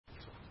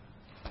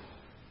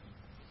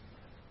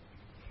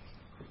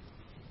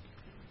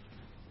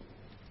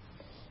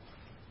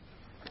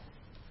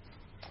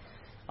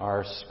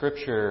Our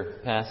scripture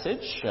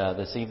passage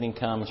this evening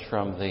comes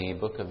from the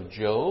book of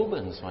Job,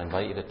 and so I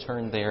invite you to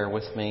turn there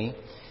with me.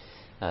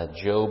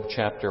 Job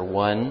chapter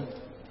 1.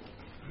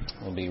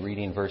 We'll be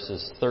reading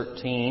verses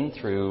 13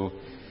 through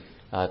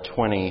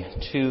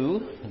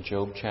 22.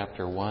 Job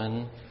chapter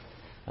 1,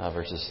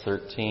 verses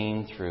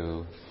 13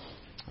 through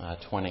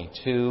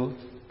 22.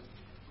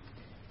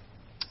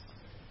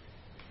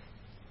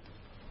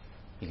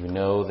 You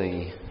know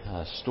the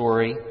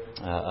story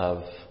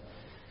of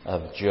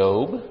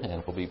Job,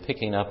 and we'll be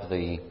picking up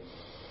the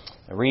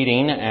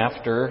reading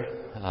after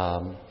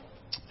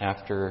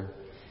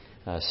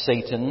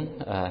Satan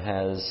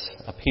has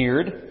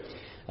appeared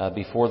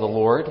before the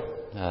Lord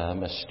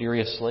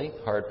mysteriously.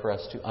 Hard for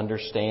us to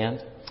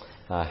understand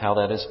how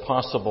that is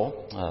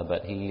possible,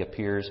 but he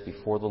appears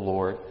before the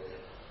Lord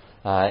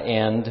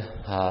and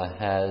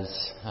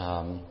has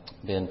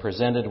been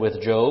presented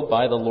with Job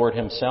by the Lord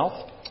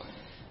himself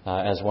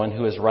as one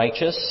who is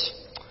righteous,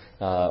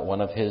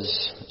 one of his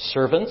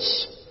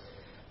servants,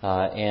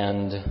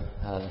 and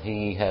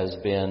he has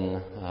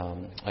been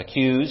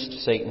accused,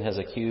 Satan has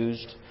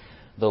accused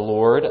the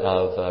Lord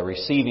of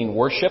receiving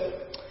worship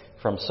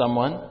from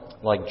someone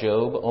like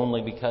Job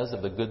only because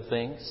of the good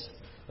things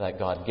that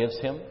God gives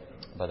him,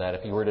 but that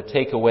if he were to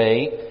take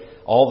away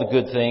all the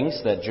good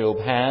things that Job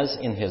has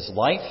in his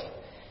life,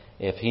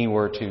 if he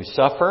were to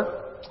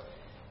suffer,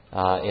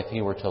 if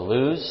he were to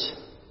lose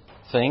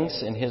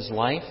things in his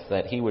life,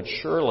 that he would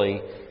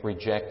surely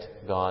reject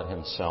God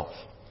himself.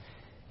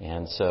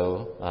 And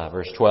so,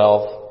 verse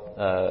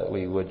 12,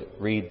 we would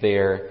read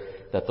there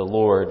that the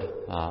Lord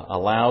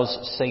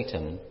allows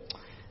Satan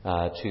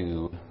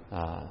to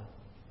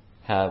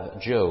have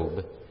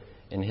Job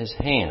in his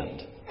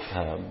hand.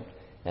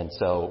 And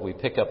so we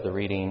pick up the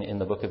reading in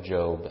the book of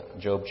Job,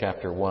 Job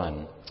chapter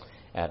 1,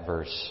 at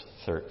verse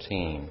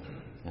 13.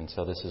 And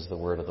so this is the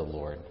word of the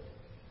Lord.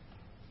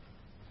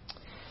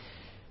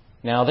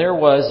 Now there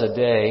was a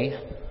day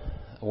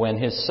when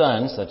his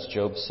sons, that's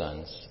Job's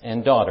sons,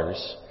 and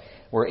daughters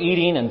were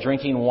eating and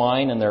drinking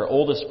wine in their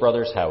oldest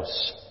brother's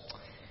house.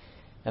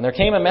 And there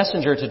came a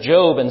messenger to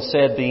Job and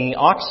said, the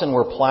oxen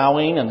were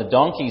plowing and the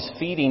donkeys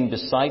feeding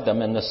beside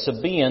them, and the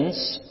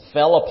Sabaeans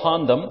fell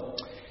upon them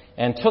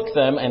and took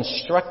them and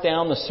struck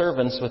down the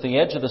servants with the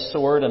edge of the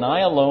sword, and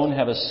I alone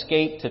have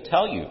escaped to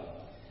tell you.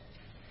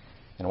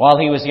 And while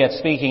he was yet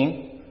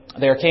speaking,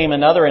 there came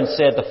another and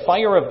said, the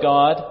fire of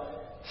God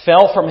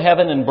fell from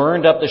heaven and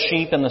burned up the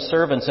sheep and the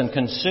servants and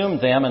consumed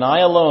them, and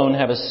I alone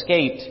have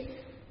escaped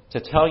to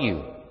tell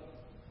you.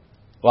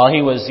 While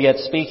he was yet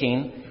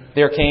speaking,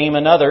 there came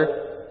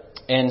another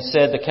and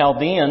said, the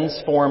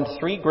Chaldeans formed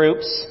 3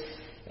 groups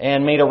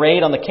and made a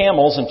raid on the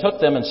camels and took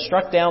them and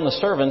struck down the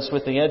servants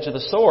with the edge of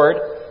the sword,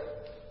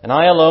 and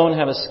I alone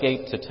have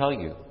escaped to tell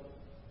you.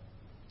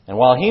 And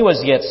while he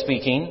was yet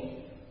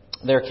speaking,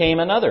 there came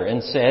another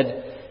and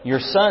said, your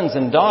sons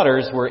and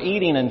daughters were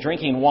eating and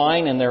drinking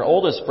wine in their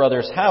oldest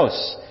brother's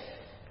house.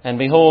 And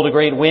behold, a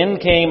great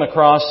wind came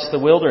across the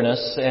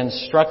wilderness and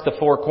struck the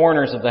 4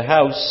 corners of the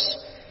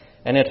house,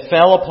 and it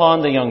fell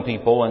upon the young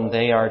people, and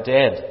they are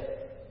dead.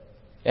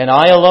 And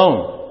I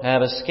alone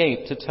have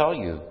escaped to tell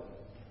you.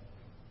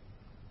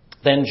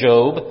 Then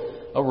Job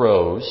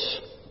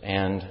arose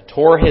and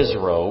tore his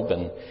robe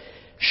and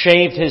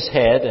shaved his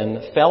head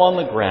and fell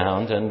on the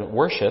ground and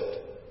worshipped.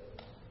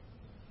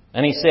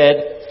 And he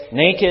said,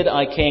 naked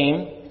I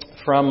came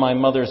from my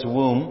mother's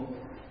womb,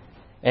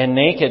 and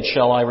naked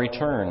shall I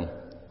return.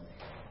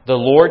 The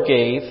Lord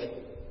gave,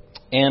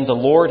 and the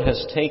Lord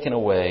has taken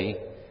away.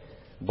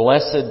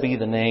 Blessed be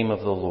the name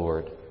of the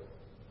Lord.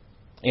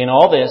 In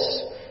all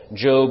this,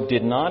 Job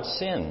did not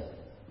sin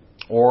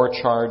or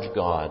charge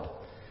God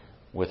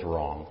with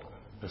wrong.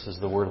 This is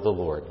the word of the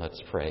Lord.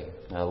 Let's pray.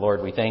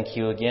 Lord, we thank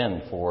you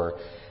again for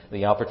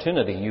the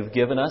opportunity you've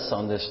given us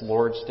on this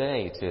Lord's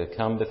Day to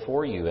come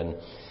before you and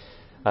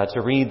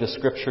to read the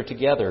Scripture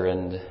together,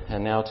 and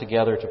now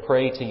together to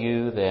pray to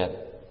you that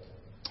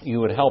you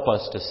would help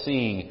us to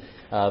see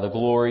the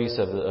glories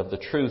of the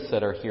truth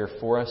that are here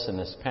for us in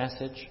this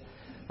passage.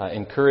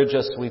 Encourage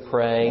us, we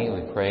pray.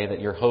 We pray that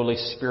your Holy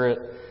Spirit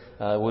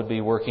would be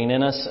working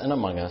in us and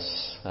among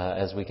us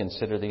as we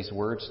consider these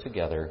words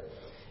together.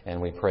 And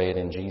we pray it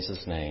in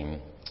Jesus' name.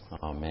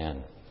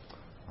 Amen.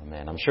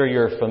 Amen. I'm sure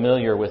you're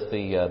familiar with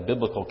the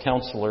biblical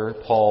counselor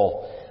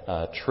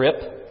Paul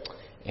Tripp.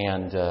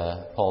 And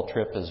Paul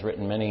Tripp has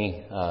written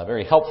many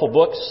very helpful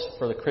books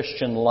for the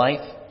Christian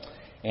life.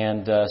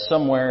 And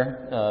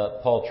somewhere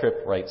Paul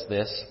Tripp writes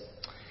this: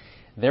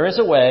 there is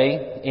a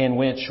way in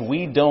which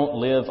we don't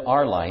live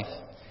our life,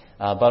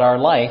 but our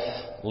life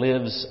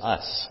lives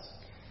us.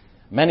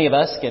 Many of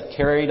us get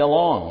carried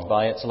along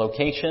by its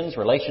locations,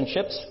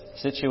 relationships,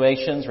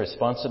 situations,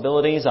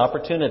 responsibilities,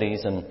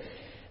 opportunities, and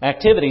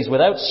activities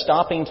without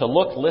stopping to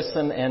look,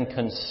 listen, and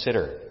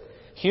consider.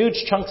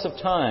 Huge chunks of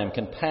time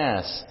can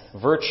pass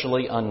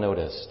virtually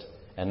unnoticed,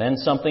 and then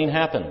something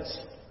happens.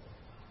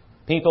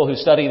 People who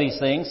study these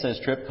things, says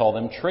Tripp, call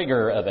them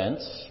trigger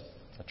events.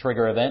 A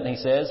trigger event, he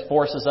says,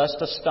 forces us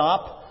to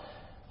stop,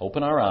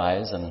 open our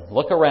eyes, and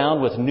look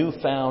around with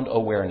newfound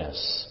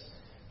awareness.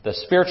 The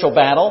spiritual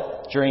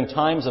battle during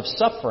times of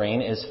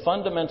suffering is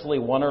fundamentally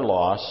won or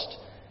lost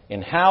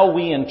in how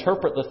we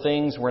interpret the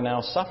things we're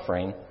now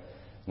suffering,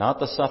 not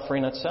the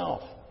suffering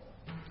itself.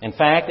 In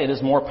fact, it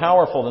is more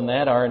powerful than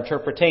that. Our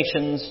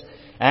interpretations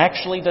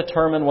actually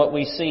determine what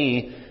we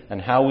see and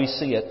how we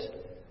see it.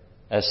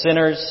 As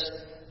sinners,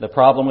 the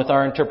problem with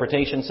our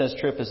interpretation, says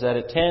Tripp, is that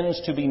it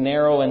tends to be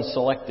narrow and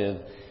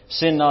selective.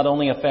 Sin not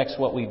only affects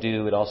what we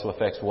do, it also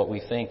affects what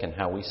we think and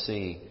how we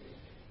see.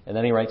 And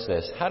then he writes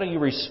this: how do you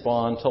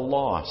respond to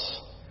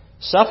loss?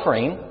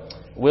 Suffering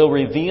will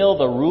reveal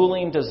the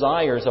ruling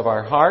desires of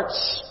our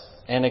hearts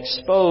and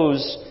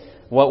expose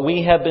what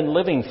we have been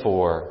living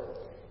for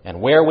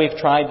and where we've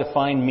tried to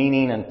find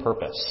meaning and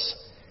purpose.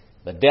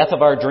 The death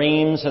of our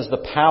dreams has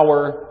the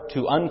power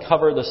to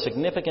uncover the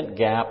significant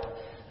gap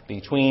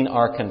between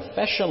our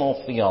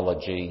confessional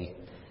theology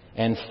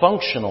and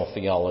functional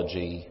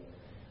theology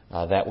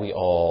that we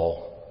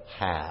all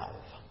have.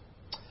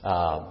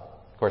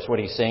 Of course, what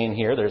he's saying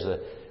here, there's a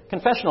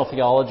confessional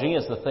theology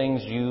is the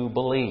things you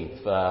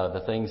believe,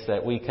 the things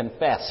that we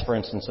confess. For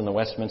instance, in the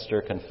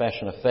Westminster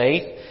Confession of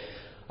Faith,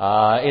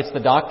 it's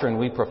the doctrine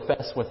we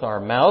profess with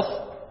our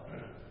mouth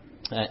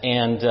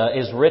and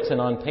is written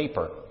on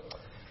paper.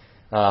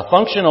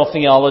 Functional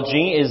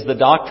theology is the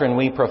doctrine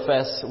we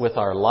profess with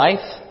our life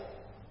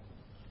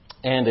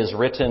and is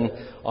written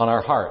on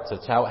our hearts.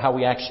 It's how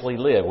we actually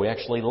live. We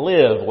actually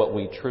live what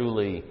we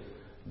truly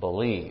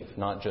believe,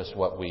 not just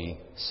what we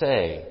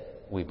say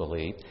we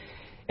believe.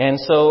 And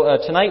so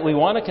tonight we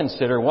want to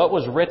consider what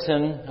was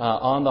written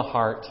on the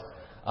heart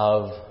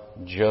of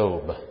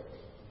Job.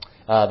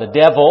 The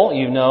devil,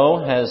 you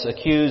know, has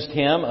accused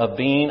him of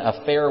being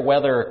a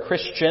fair-weather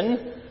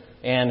Christian,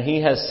 and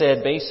he has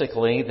said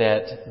basically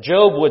that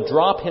Job would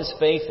drop his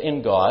faith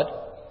in God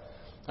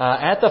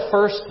at the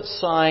first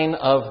sign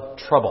of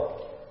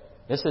trouble.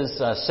 This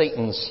is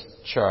Satan's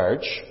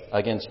charge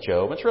against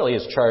Job. It's really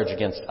his charge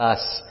against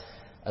us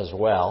as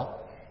well.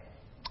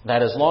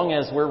 That as long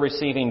as we're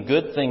receiving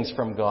good things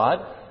from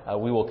God,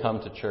 we will come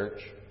to church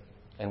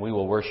and we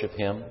will worship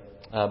Him.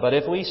 But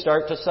if we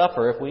start to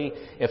suffer,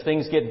 if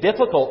things get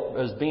difficult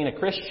as being a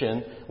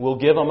Christian, we'll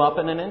give them up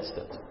in an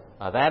instant.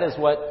 That is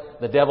what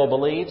the devil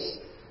believes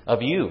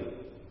of you,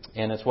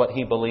 and it's what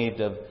he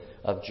believed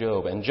of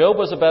Job. And Job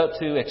was about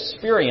to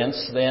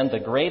experience then the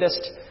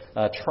greatest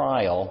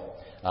trial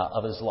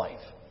of his life.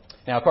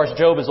 Now, of course,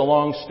 Job is a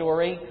long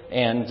story,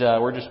 and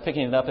we're just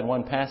picking it up in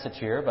one passage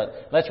here.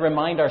 But let's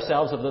remind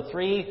ourselves of the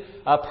three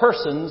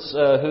persons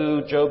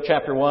who Job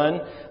chapter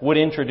 1 would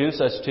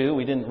introduce us to.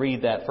 We didn't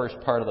read that first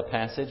part of the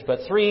passage, but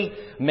three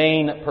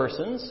main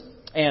persons.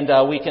 And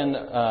we can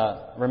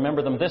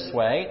remember them this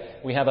way.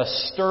 We have a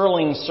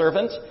sterling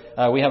servant,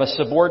 we have a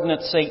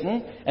subordinate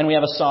Satan, and we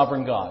have a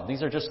sovereign God.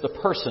 These are just the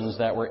persons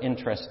that we're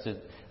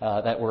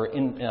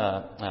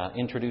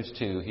introduced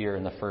to here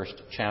in the first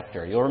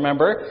chapter. You'll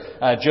remember,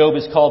 Job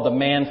is called the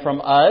man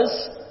from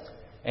Uz,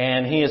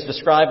 and he is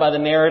described by the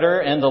narrator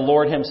and the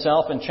Lord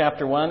Himself in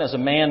chapter 1 as a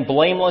man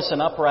blameless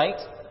and upright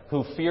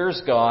who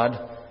fears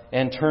God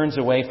and turns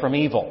away from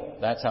evil.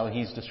 That's how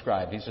he's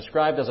described. He's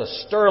described as a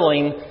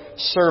sterling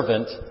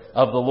servant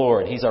of the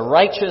Lord. He's a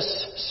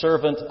righteous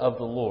servant of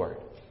the Lord.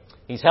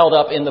 He's held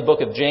up in the book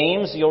of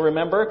James, you'll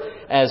remember,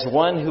 as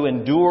one who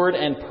endured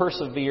and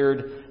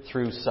persevered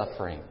through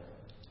suffering.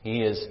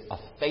 He is a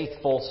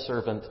faithful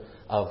servant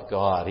of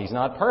God. He's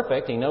not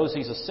perfect. He knows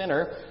he's a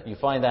sinner. You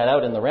find that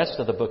out in the rest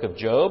of the book of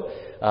Job.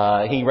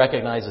 He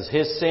recognizes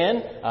his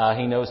sin.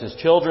 He knows his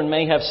children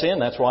may have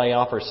sinned. That's why he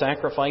offers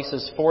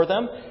sacrifices for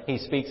them. He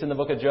speaks in the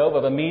book of Job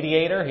of a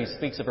mediator. He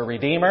speaks of a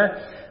redeemer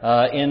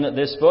in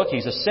this book.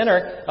 He's a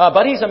sinner,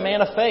 but he's a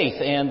man of faith.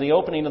 And the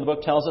opening of the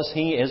book tells us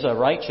he is a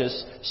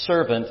righteous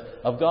servant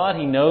of God.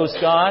 He knows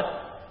God.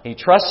 He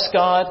trusts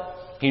God.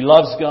 He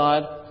loves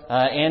God.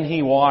 And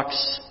he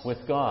walks with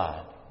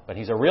God. But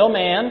he's a real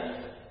man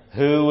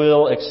who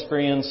will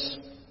experience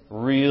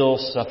real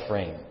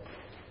suffering.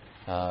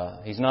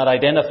 He's not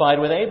identified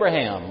with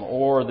Abraham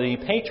or the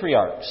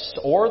patriarchs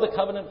or the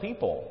covenant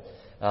people.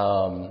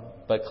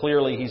 But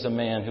clearly he's a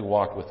man who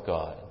walked with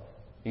God.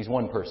 He's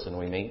one person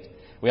we meet.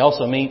 We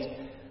also meet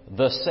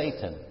the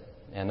Satan.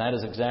 And that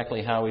is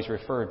exactly how he's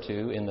referred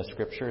to in the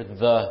Scripture,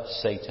 the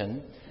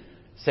Satan.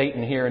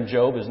 Satan here in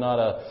Job is not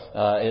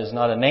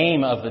a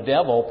name of the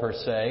devil per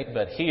se,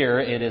 but here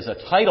it is a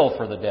title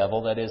for the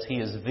devil. That is, he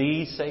is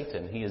the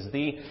Satan. He is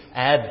the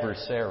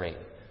adversary.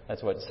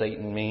 That's what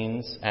Satan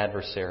means,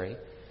 adversary.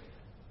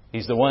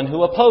 He's the one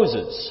who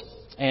opposes.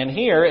 And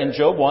here in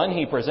Job 1,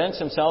 he presents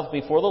himself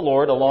before the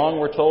Lord along,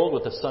 we're told,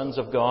 with the sons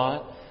of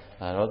God,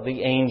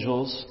 the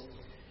angels.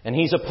 And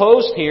he's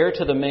opposed here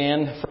to the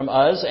man from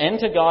Uz and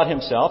to God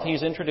Himself.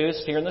 He's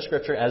introduced here in the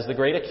Scripture as the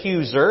great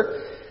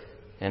accuser.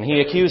 And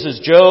he accuses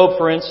Job,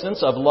 for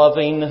instance, of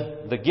loving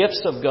the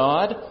gifts of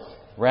God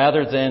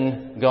rather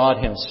than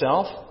God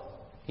Himself.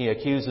 He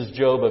accuses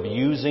Job of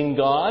using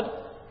God,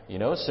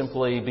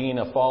 simply being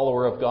a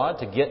follower of God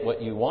to get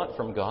what you want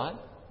from God,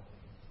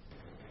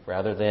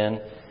 rather than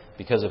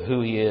because of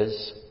who He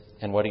is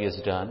and what He has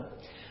done.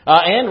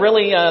 And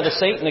really, the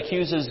Satan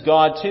accuses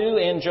God too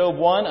in Job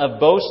 1 of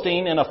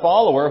boasting in a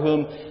follower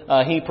whom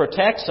he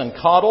protects and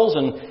coddles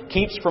and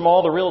keeps from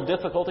all the real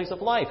difficulties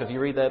of life. If you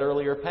read that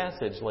earlier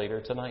passage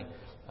later tonight,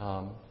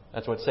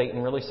 that's what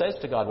Satan really says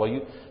to God.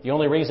 Well, the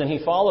only reason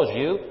he follows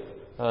you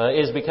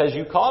is because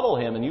you coddle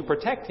him and you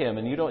protect him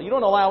and you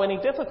don't allow any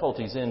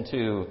difficulties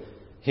into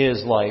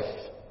his life.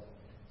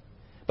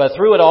 But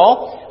through it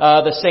all,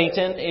 the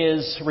Satan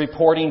is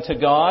reporting to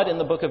God in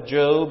the book of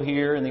Job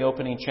here in the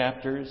opening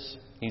chapters.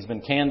 He's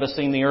been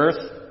canvassing the earth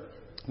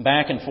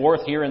back and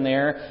forth here and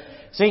there,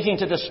 seeking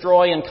to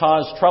destroy and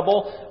cause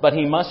trouble, but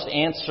he must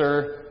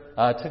answer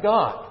to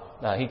God.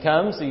 He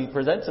comes, he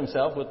presents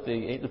himself but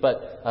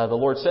the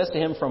Lord says to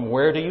him, "From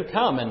where do you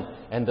come?"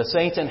 And the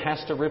Satan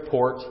has to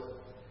report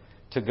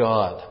to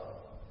God.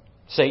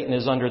 Satan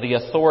is under the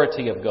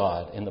authority of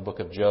God in the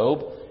book of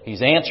Job.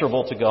 He's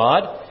answerable to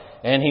God,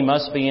 and he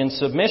must be in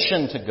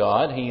submission to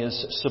God. He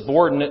is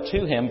subordinate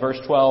to him. Verse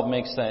 12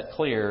 makes that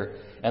clear.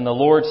 And the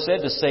Lord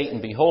said to Satan,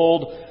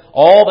 "Behold,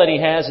 all that he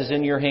has is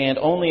in your hand.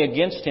 Only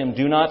against him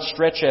do not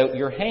stretch out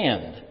your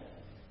hand."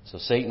 So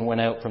Satan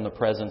went out from the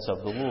presence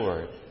of the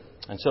Lord.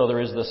 And so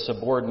there is the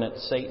subordinate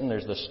Satan,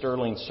 there's the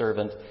sterling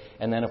servant,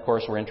 and then of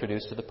course we're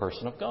introduced to the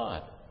person of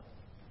God.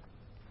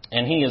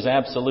 And he is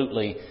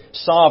absolutely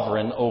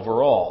sovereign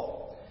over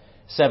all.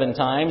 7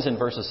 times in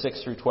verses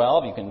 6 through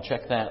 12, you can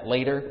check that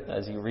later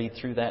as you read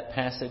through that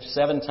passage.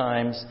 7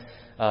 times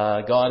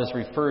God is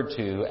referred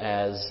to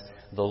as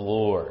the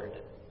Lord.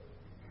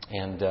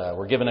 And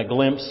we're given a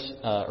glimpse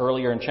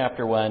earlier in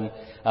chapter 1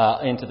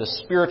 into the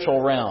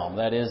spiritual realm.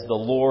 That is, the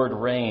Lord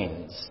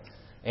reigns.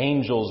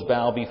 Angels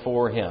bow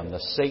before him. The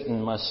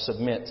Satan must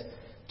submit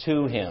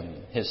to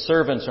him. His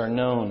servants are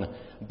known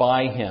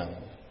by him.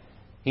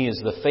 He is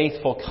the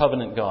faithful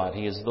covenant God.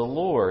 He is the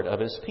Lord of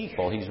his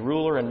people. He's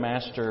ruler and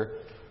master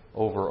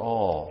over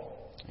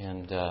all.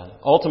 And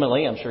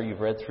ultimately, I'm sure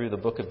you've read through the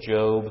book of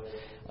Job.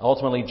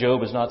 Ultimately,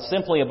 Job is not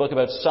simply a book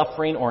about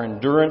suffering or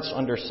endurance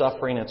under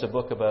suffering. It's a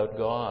book about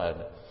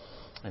God.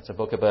 It's a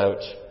book about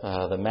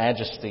the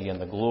majesty and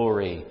the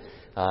glory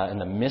and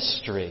the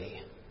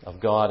mystery of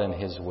God and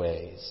his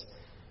ways.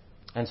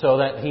 And so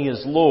that he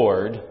is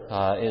Lord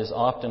is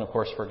often, of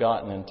course,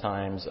 forgotten in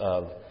times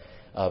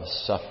of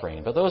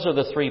suffering. But those are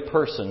the 3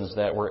 persons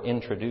that we're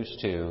introduced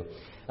to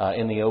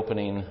in the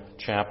opening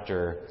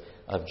chapter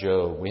of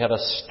Job. We have a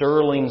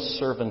sterling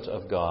servant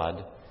of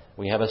God.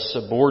 We have a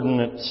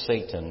subordinate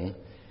Satan,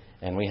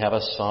 and we have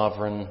a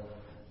sovereign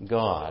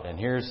God. And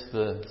here's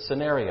the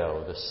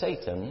scenario. The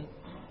Satan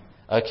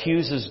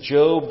accuses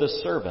Job the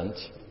servant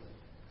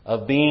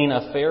of being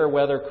a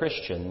fair-weather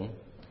Christian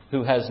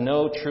who has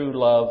no true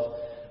love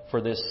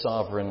for this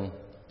sovereign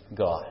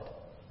God.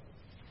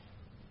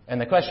 And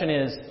the question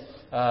is,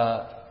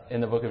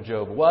 in the book of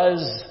Job,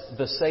 was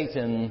the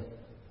Satan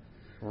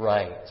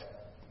right?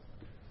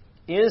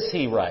 Is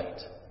he right?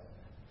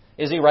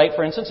 Is he right,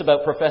 for instance,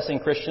 about professing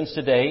Christians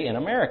today in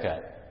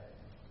America?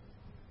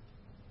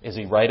 Is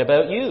he right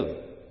about you?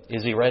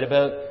 Is he right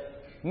about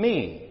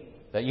me?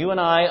 That you and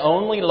I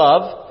only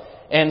love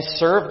and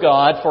serve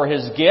God for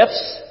his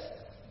gifts,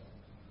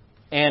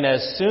 and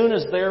as soon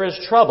as there is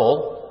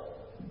trouble,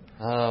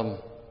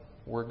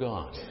 we're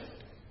gone.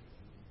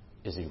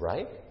 Is he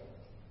right?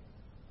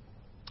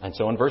 And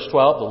so in verse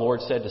 12, the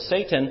Lord said to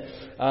Satan,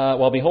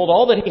 "Well, behold,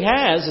 all that he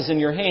has is in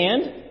your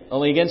hand.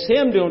 Only against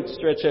him don't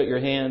stretch out your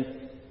hand."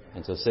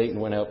 And so Satan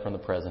went out from the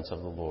presence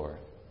of the Lord.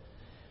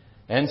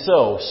 And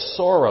so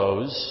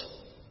sorrows,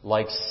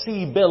 like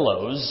sea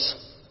billows,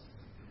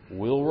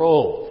 will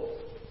roll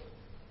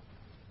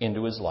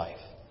into his life.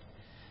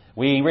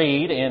 We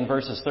read in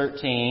verses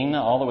 13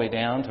 all the way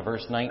down to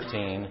verse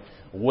 19,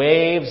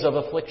 waves of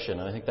affliction.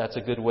 I think that's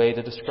a good way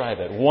to describe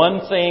it.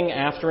 One thing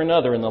after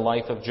another in the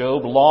life of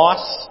Job,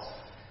 loss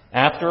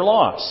after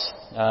loss.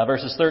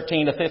 Verses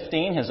 13 to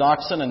 15, his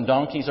oxen and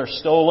donkeys are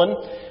stolen.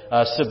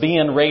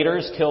 Sabaean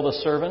raiders kill the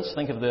servants.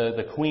 Think of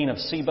the Queen of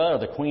Seba or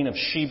the Queen of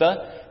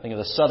Sheba. Think of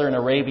the southern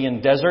Arabian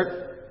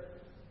desert.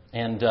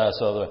 And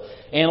so the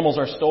animals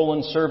are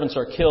stolen, servants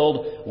are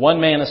killed.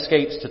 One man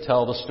escapes to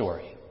tell the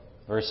story.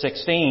 Verse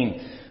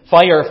 16,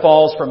 fire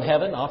falls from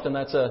heaven. Often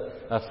that's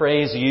a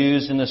phrase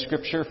used in the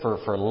Scripture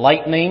for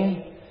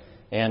lightning.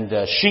 And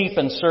sheep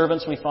and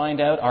servants, we find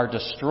out, are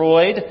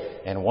destroyed.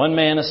 And one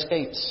man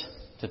escapes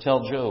to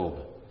tell Job.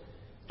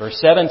 Verse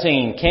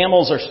 17,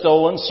 camels are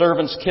stolen,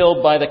 servants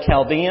killed by the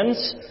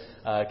Chaldeans.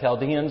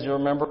 Chaldeans, you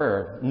remember,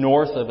 are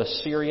north of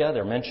Assyria.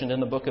 They're mentioned in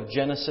the book of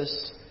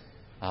Genesis.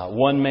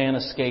 One man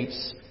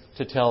escapes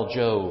to tell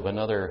Job,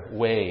 another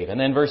wave. And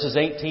then verses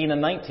 18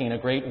 and 19, a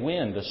great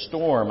wind, a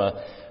storm,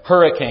 a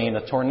hurricane,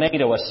 a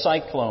tornado, a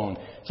cyclone.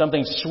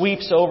 Something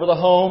sweeps over the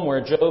home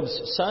where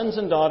Job's sons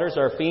and daughters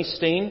are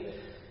feasting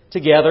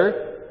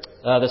together.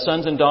 The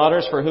sons and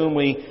daughters for whom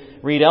we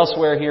read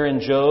elsewhere here in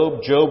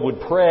Job, Job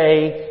would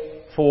pray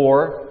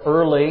for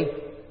early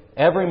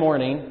every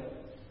morning,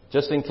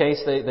 just in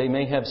case they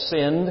may have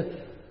sinned.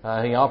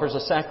 He offers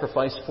a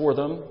sacrifice for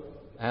them,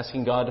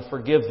 asking God to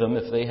forgive them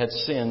if they had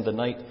sinned the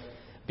night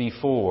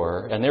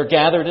before. And they're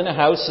gathered in a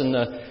house, and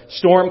the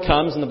storm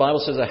comes, and the Bible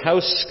says a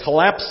house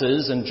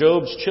collapses, and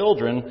Job's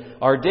children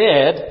are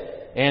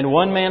dead, and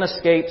one man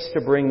escapes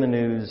to bring the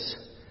news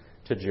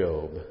to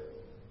Job.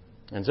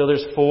 And so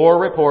there's 4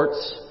 reports,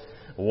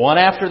 one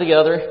after the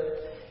other,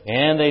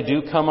 and they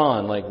do come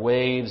on like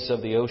waves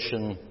of the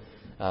ocean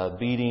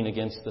beating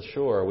against the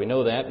shore. We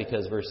know that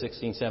because verse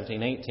 16,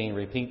 17, 18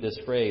 repeat this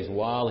phrase,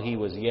 while he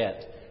was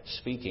yet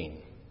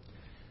speaking.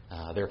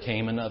 There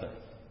came another,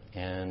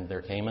 and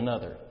there came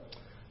another,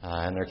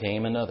 and there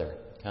came another.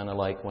 Kind of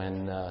like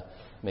when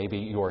maybe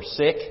you're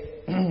sick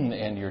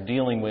and you're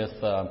dealing with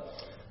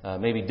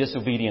maybe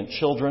disobedient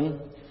children,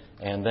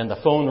 and then the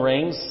phone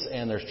rings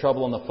and there's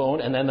trouble on the phone,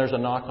 and then there's a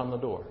knock on the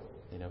door.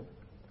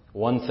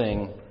 One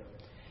thing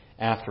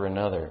after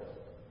another.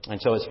 And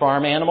so his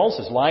farm animals,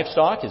 his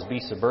livestock, his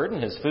beasts of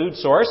burden, his food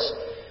source,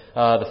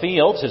 the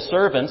fields, his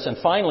servants, and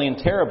finally and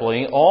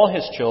terribly, all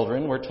his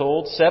children, we're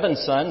told, 7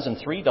 sons and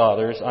 3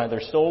 daughters, either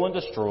stolen,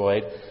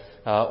 destroyed,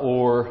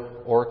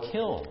 or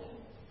killed.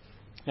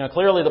 Now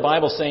clearly the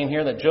Bible's saying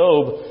here that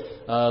Job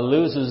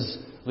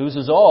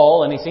loses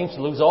all, and he seems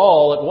to lose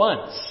all at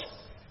once.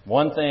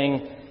 One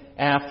thing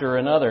after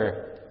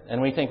another.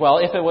 And we think, well,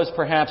 if it was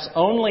perhaps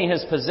only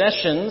his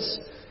possessions,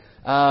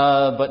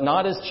 but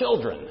not his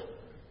children.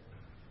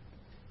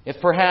 If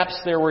perhaps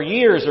there were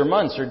years or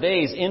months or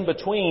days in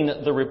between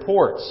the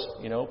reports,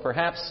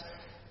 perhaps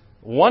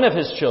one of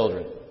his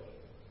children,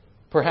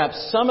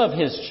 perhaps some of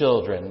his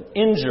children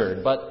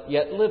injured but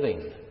yet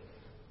living.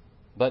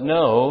 But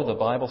no, the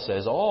Bible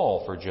says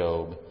all for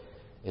Job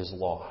is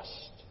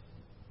lost.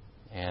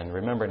 And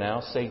remember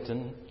now,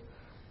 Satan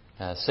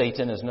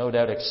is no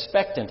doubt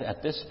expectant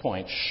at this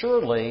point.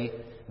 Surely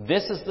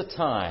this is the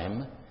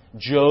time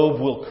Job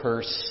will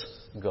curse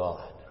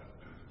God.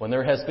 When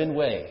there has been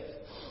wave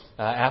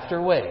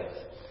after wave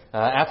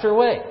after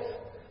wave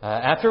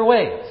after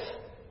wave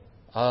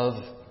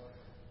of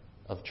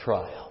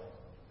trial.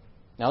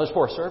 Now there's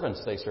 4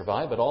 servants, they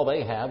survive, but all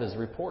they have is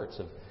reports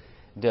of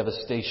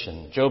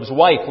devastation. Job's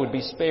wife would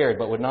be spared,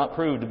 but would not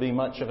prove to be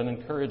much of an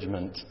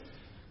encouragement.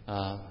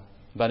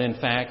 But in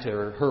fact,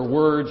 her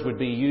words would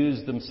be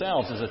used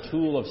themselves as a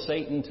tool of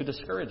Satan to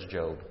discourage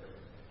Job.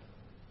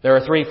 There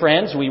are 3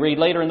 friends we read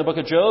later in the book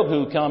of Job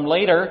who come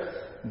later,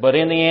 but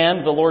in the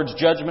end, the Lord's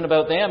judgment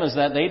about them is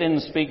that they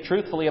didn't speak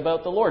truthfully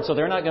about the Lord, so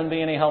they're not going to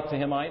be any help to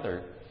him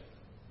either.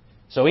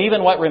 So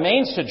even what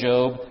remains to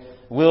Job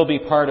will be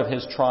part of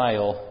his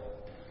trial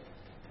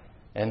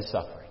and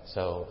suffering.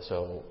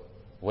 So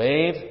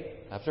wave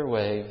after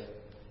wave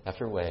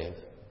after wave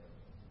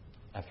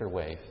after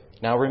wave.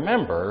 Now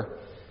remember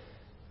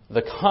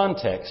the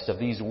context of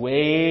these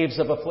waves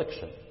of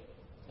affliction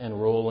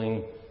and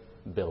rolling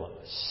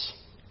billows.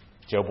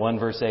 Job 1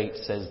 verse 8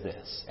 says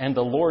this, "And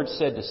the Lord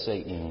said to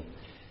Satan,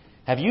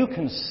 have you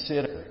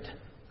considered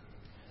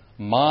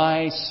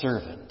my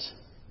servant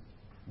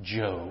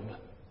Job,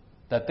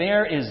 that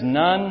there is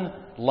none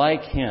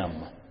like him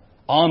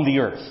on the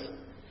earth,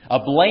 a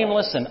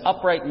blameless and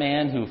upright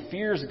man who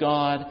fears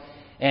God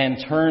and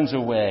turns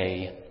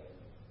away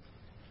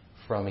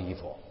from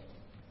evil."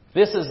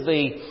 This is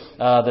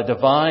the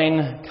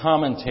divine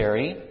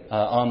commentary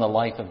on the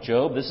life of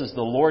Job. This is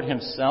the Lord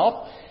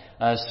himself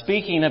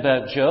speaking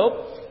about Job.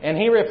 And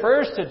he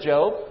refers to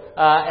Job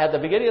at the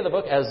beginning of the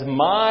book as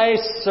my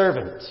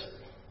servant.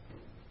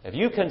 Have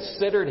you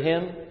considered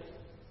him,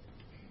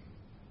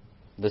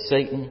 the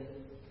Satan?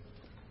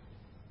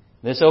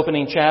 This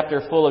opening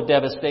chapter, full of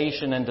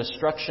devastation and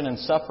destruction and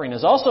suffering,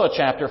 is also a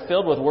chapter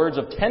filled with words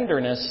of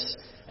tenderness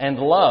and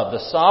love. The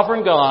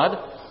sovereign God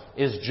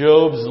is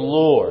Job's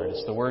Lord.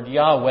 It's the word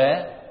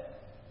Yahweh,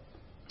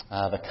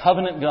 the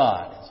covenant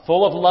God. It's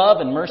full of love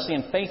and mercy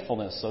and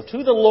faithfulness. So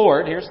to the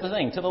Lord, here's the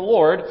thing, to the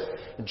Lord,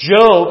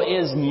 Job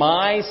is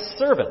my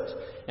servant.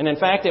 And in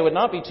fact, it would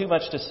not be too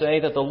much to say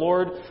that the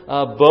Lord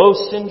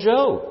boasts in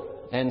Job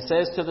and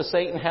says to the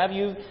Satan, have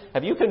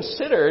you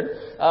considered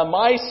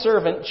my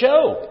servant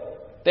Job?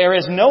 There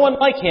is no one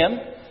like him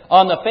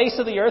on the face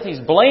of the earth. He's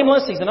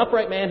blameless. He's an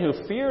upright man who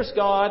fears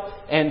God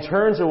and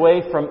turns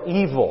away from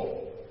evil.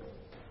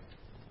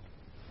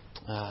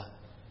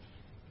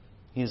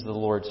 He's the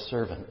Lord's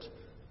servant.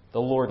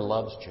 The Lord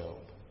loves Job.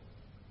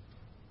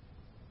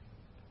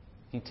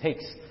 He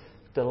takes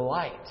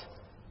delight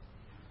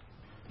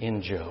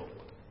in Job.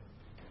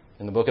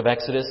 In the book of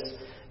Exodus,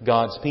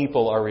 God's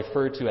people are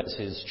referred to as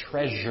His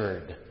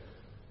treasured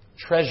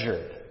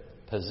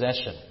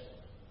possession.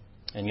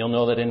 And you'll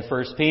know that in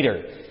 1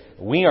 Peter,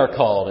 we are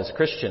called as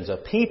Christians a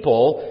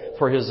people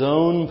for His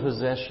own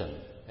possession.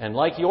 And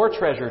like your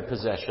treasured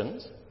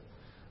possessions,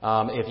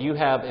 if you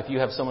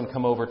have someone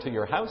come over to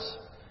your house,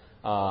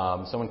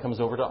 someone comes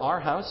over to our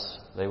house,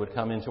 they would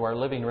come into our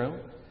living room,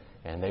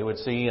 and they would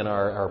see in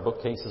our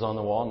bookcases on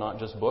the wall, not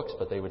just books,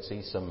 but they would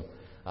see some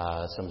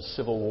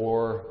Civil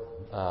War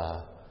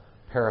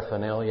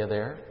paraphernalia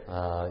there,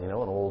 an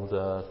old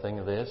thing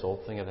of this,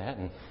 old thing of that,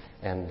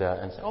 and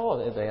say,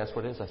 oh, they ask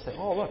what it is. I say,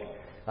 oh, look,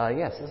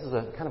 yes, this is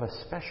a kind of a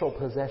special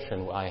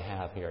possession I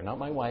have here. Not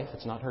my wife,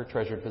 it's not her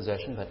treasured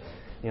possession, but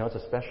it's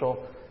a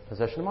special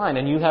Possession of mine.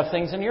 And you have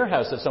things in your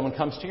house. If someone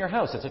comes to your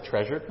house, it's a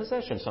treasured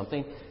possession.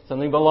 Something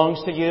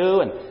belongs to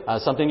you,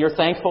 and something you're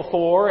thankful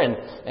for,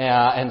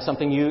 and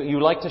something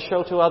you like to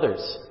show to others.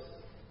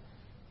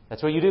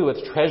 That's what you do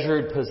with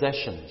treasured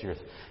possessions.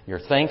 You're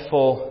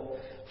thankful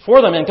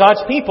for them. And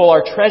God's people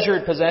are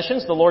treasured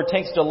possessions. The Lord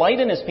takes delight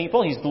in His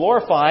people. He's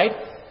glorified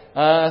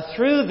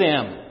through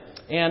them.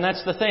 And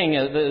that's the thing.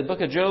 The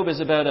book of Job is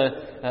about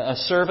a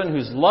servant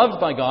who's loved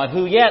by God,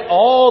 who yet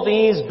all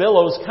these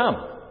billows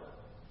come.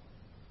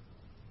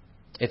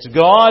 It's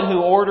God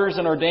who orders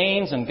and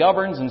ordains and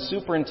governs and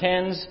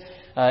superintends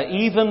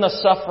even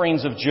the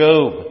sufferings of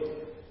Job.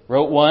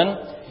 Wrote one,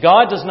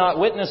 God does not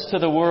witness to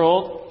the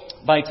world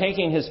by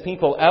taking His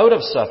people out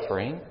of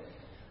suffering,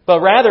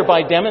 but rather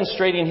by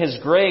demonstrating His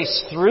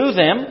grace through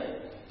them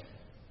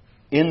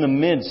in the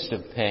midst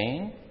of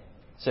pain.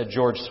 Said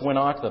George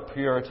Swinnock, the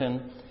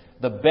Puritan,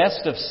 the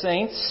best of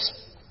saints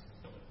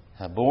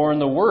have borne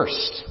the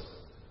worst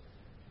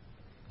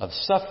of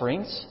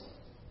sufferings.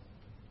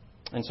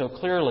 And so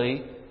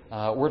clearly,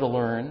 we're to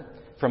learn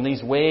from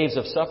these waves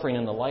of suffering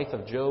in the life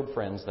of Job,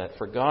 friends, that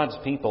for God's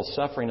people,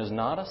 suffering is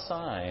not a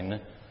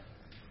sign.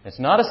 It's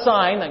not a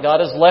sign that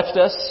God has left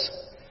us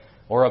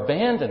or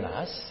abandoned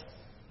us.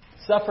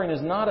 Suffering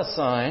is not a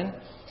sign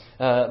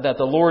that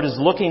the Lord is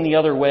looking the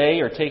other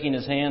way or taking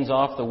His hands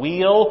off the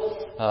wheel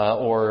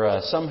or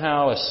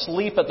somehow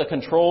asleep at the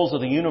controls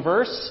of the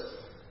universe.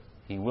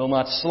 He will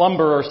not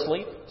slumber or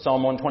sleep.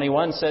 Psalm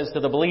 121 says to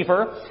the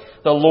believer,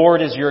 the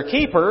Lord is your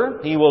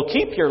keeper. He will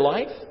keep your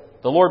life.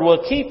 The Lord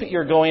will keep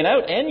your going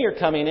out and your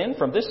coming in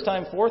from this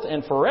time forth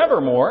and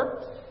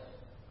forevermore.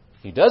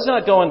 He does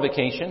not go on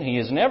vacation. He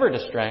is never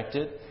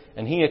distracted.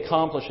 And He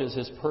accomplishes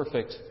His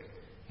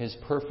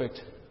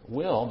perfect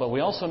will. But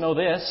we also know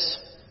this,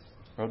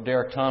 wrote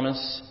Derek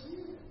Thomas,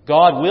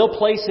 God will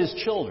place His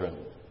children,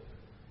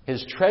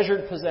 His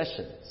treasured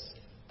possessions,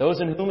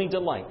 those in whom He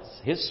delights,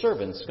 His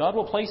servants. God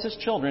will place His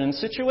children in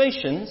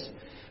situations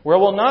where it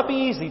will not be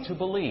easy to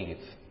believe,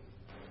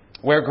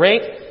 where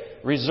great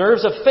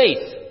reserves of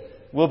faith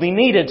will be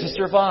needed to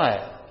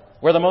survive,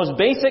 where the most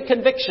basic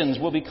convictions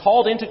will be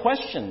called into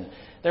question.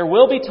 There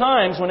will be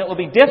times when it will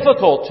be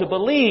difficult to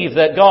believe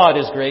that God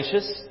is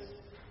gracious,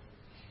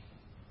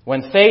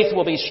 when faith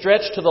will be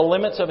stretched to the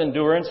limits of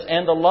endurance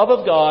and the love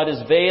of God is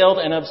veiled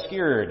and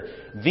obscured.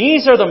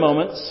 These are the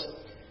moments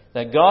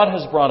that God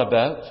has brought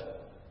about.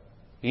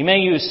 He may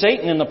use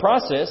Satan in the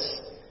process,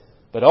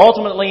 but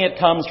ultimately it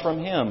comes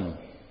from Him.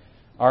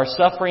 Our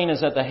suffering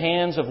is at the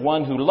hands of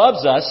one who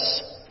loves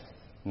us,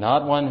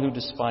 not one who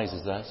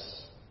despises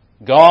us.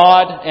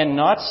 God, and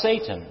not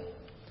Satan,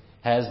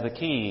 has the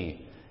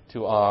key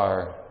to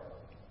our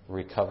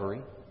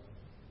recovery.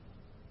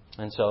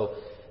 And so,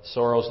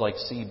 sorrows like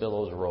sea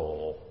billows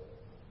roll,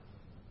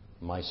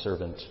 my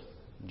servant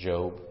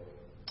Job.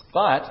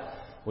 But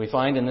we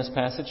find in this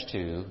passage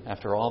too,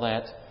 after all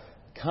that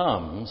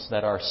comes,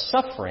 that our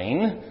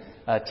suffering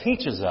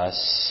teaches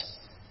us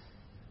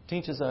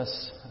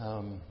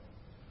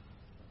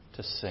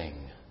to sing.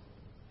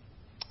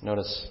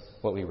 Notice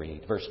what we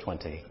read, verse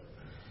 20.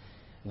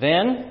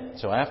 Then,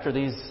 so after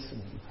these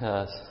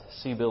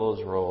sea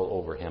billows roll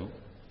over him,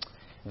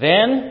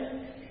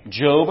 then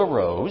Job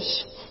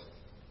arose,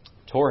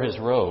 tore his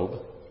robe,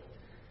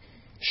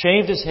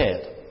 shaved his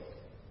head,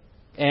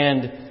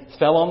 and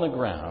fell on the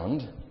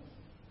ground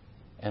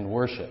and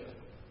worshipped.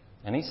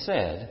 And he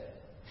said,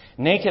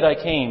 naked I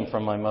came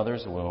from my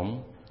mother's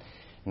womb,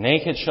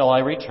 naked shall I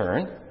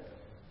return.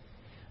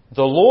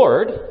 The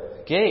Lord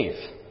gave,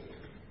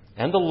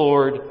 and the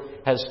Lord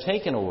has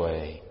taken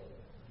away.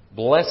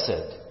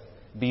 Blessed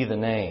be the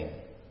name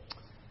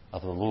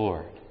of the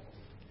Lord.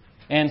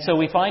 And so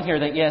we find here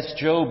that, yes,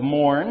 Job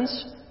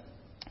mourns.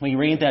 We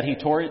read that he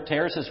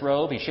tears his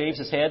robe, he shaves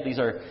his head. These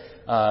are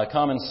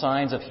common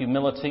signs of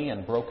humility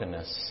and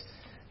brokenness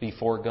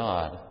before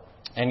God.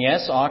 And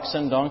yes,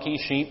 oxen,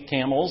 donkeys, sheep,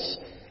 camels,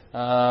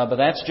 but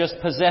that's just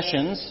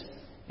possessions.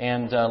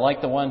 And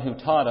like the one who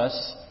taught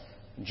us,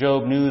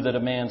 Job knew that a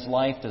man's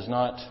life does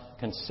not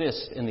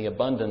consist in the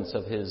abundance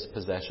of his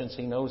possessions.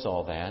 He knows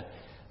all that.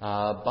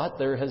 But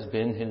there has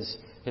been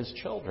his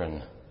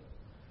children.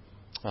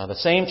 The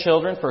same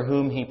children for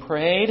whom he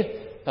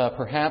prayed,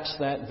 perhaps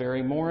that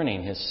very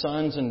morning, his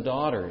sons and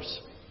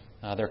daughters.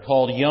 They're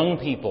called young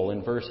people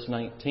in verse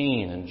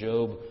 19, and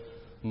Job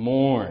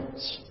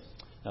mourns.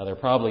 They're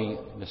probably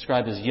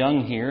described as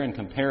young here in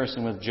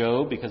comparison with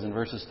Job, because in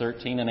verses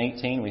 13 and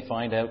 18 we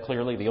find out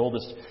clearly the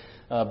oldest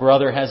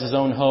brother has his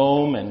own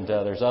home, and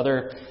there's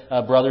other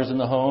brothers in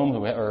the home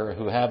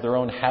who have their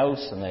own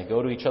house, and they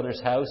go to each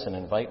other's house and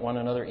invite one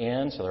another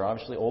in, so they're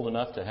obviously old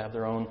enough to have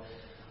their own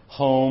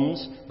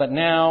homes. But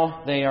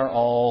now they are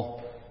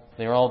all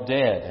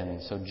dead,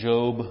 and so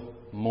Job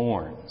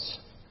mourns.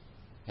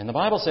 And the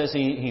Bible says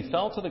he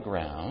fell to the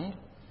ground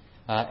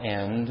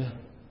and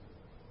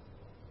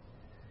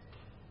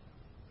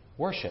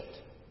worshipped.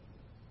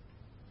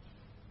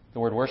 The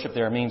word worship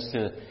there means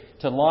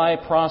to lie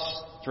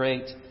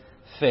prostrate,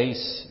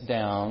 face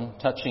down,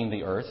 touching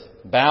the earth,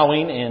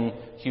 bowing in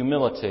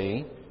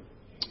humility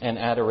and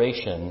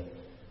adoration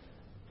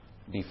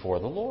before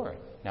the Lord.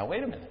 Now,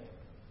 wait a minute.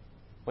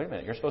 Wait a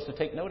minute. You're supposed to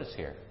take notice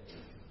here.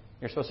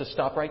 You're supposed to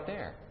stop right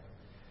there.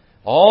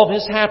 All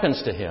this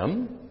happens to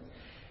him,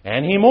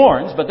 and he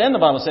mourns, but then the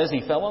Bible says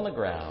he fell on the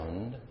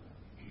ground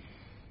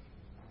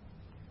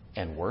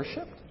and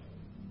worshipped.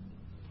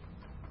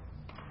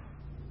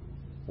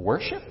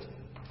 Worshipped?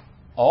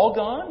 All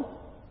gone?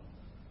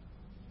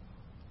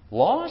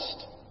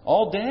 Lost?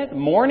 All dead?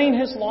 Mourning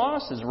his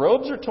loss? His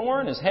robes are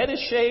torn, his head is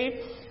shaved.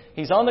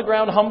 He's on the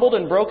ground, humbled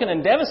and broken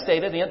and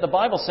devastated, and yet the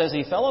Bible says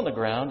he fell on the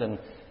ground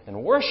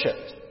and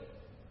worshipped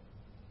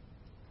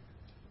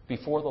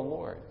before the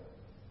Lord.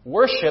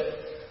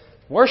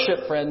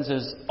 Worship, friends,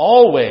 is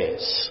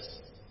always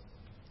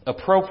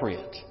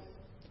appropriate.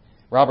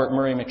 Robert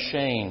Murray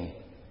McCheyne,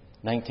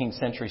 19th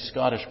century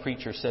Scottish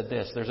preacher, said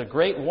this: "There's a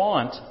great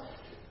want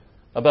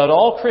about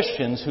all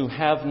Christians who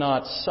have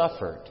not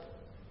suffered.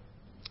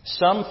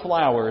 Some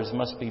flowers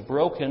must be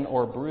broken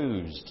or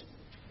bruised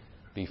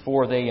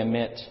before they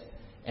emit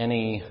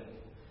any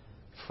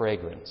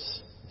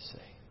fragrance." You see.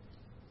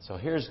 So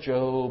here's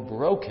Job,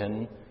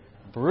 broken,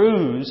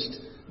 bruised,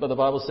 but the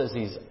Bible says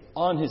he's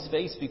on his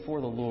face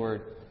before the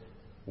Lord,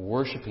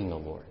 worshiping the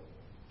Lord.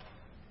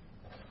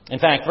 In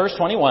fact, verse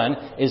 21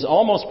 is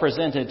almost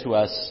presented to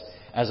us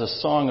as a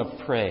song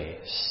of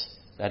praise.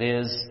 That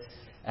is,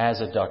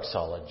 as a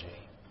doxology.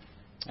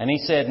 And he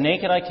said,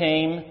 "Naked I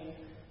came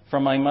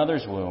from my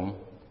mother's womb,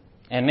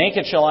 and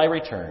naked shall I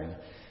return.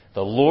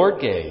 The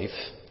Lord gave,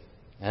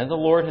 and the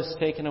Lord has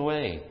taken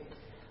away.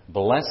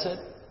 Blessed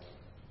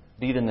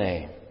be the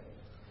name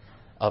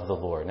of the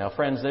Lord." Now,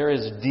 friends, there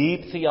is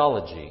deep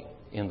theology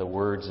in the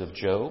words of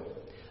Job.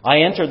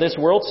 I enter this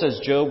world, says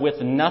Job,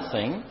 with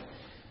nothing.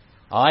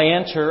 I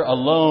enter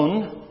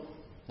alone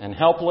and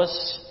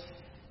helpless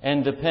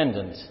and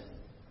dependent.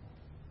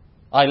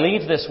 I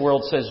leave this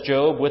world, says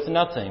Job, with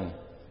nothing.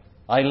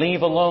 I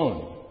leave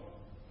alone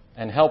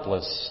and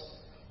helpless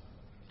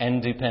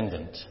and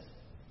dependent.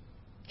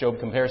 Job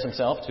compares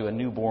himself to a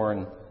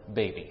newborn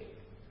baby.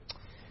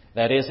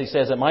 That is, he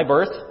says, "At my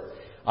birth,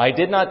 I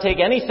did not take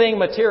anything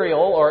material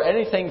or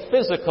anything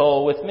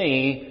physical with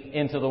me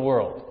into the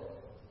world."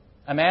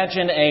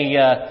 Imagine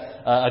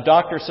a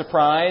doctor's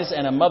surprise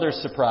and a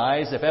mother's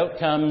surprise if out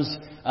comes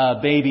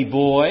baby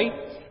boy,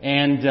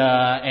 and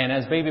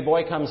as baby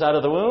boy comes out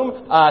of the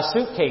womb, a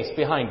suitcase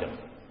behind him.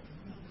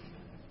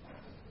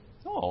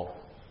 Oh.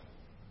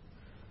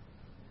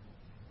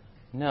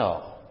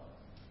 No.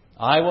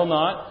 "I will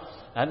not,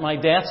 at my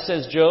death,"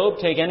 says Job,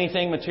 "take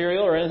anything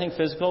material or anything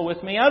physical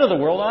with me out of the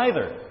world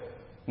either.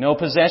 No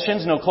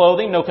possessions, no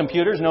clothing, no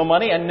computers, no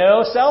money, and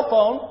no cell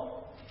phone.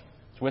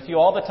 It's with you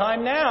all the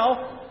time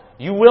now.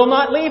 You will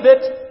not leave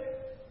it.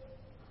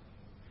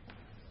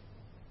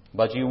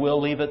 But you will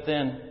leave it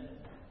then.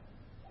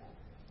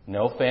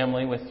 No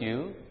family with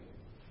you.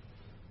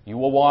 You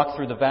will walk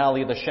through the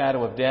valley of the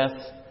shadow of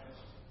death,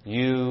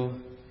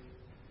 you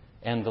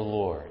and the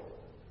Lord."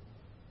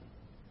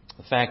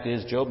 The fact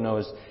is, Job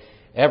knows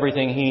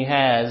everything he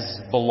has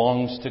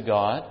belongs to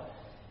God.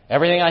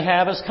 "Everything I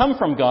have has come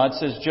from God,"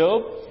 says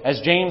Job.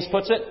 As James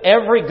puts it,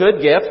 every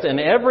good gift and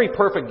every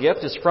perfect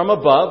gift is from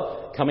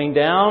above, coming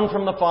down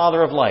from the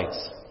Father of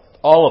lights.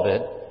 All of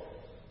it.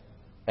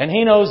 And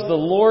he knows the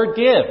Lord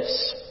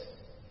gives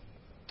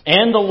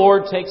and the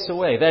Lord takes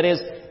away. That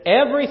is,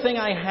 everything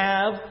I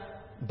have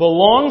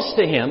belongs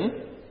to Him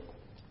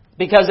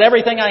because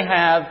everything I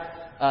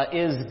have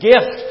is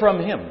gift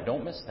from Him.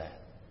 Don't miss that.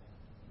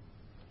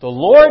 The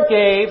Lord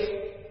gave,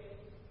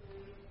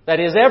 that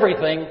is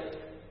everything,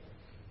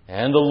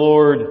 and the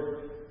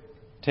Lord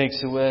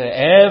takes away.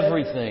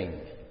 Everything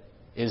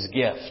is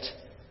gift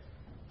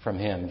from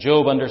Him.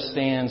 Job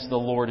understands the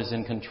Lord is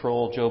in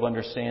control. Job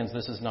understands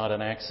this is not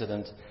an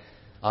accident.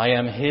 I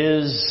am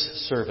His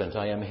servant.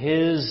 I am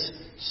His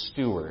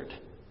steward.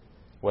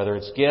 Whether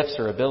it's gifts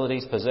or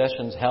abilities,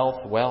 possessions,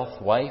 health,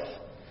 wealth, wife,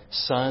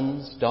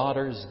 sons,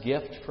 daughters,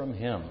 gift from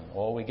Him.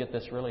 Oh, we get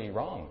this really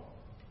wrong.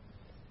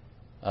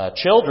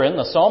 Children,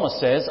 the psalmist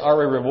says,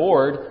 are a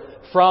reward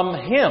from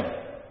Him.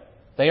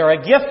 They are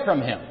a gift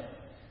from Him.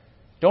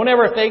 Don't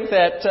ever think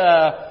that,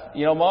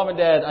 Mom and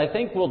Dad, I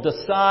think we'll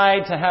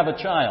decide to have a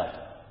child.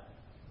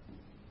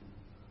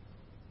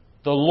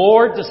 The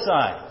Lord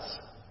decides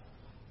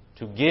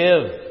to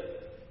give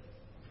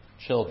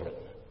children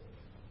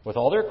with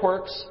all their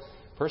quirks,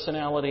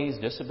 personalities,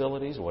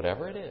 disabilities,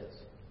 whatever it is.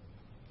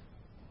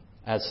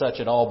 As such,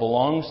 it all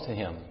belongs to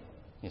Him,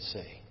 you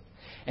see.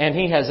 And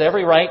He has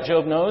every right,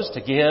 Job knows, to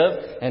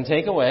give and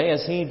take away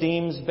as He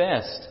deems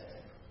best.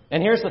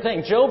 And here's the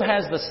thing. Job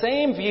has the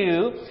same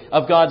view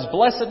of God's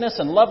blessedness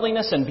and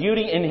loveliness and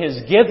beauty in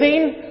His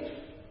giving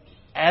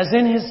as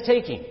in His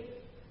taking.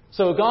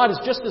 So God is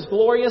just as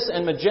glorious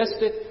and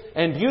majestic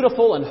and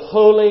beautiful and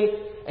holy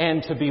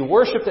and to be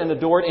worshipped and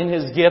adored in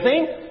His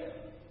giving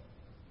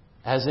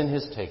as in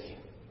His taking.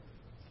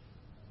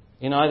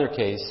 In either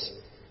case,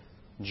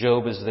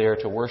 Job is there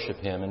to worship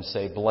Him and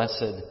say,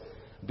 "Blessed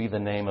be the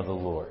name of the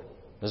Lord."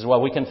 This is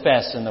what we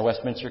confess in the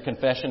Westminster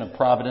Confession of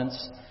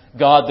Providence.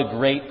 God, the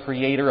great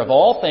Creator of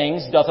all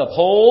things, doth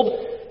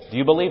uphold, do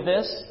you believe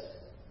this?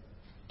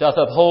 doth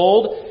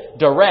uphold,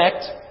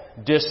 direct,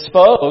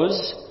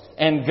 dispose,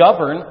 and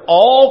govern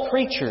all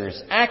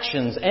creatures,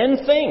 actions,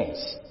 and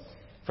things,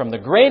 from the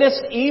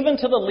greatest even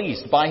to the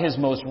least, by His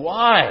most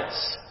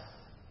wise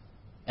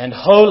and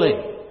holy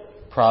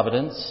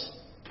providence,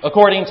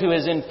 according to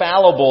His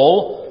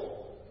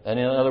infallible, and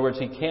in other words,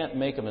 He can't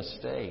make a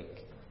mistake,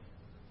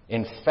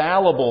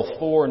 infallible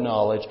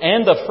foreknowledge,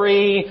 and the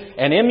free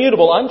and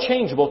immutable,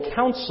 unchangeable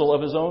counsel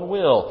of His own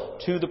will,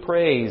 to the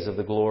praise of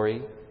the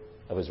glory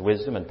of His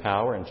wisdom and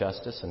power and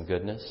justice and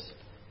goodness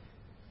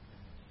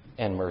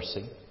and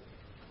mercy.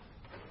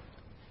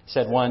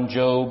 Said one,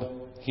 Job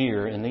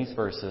here in these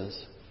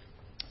verses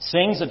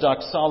sings a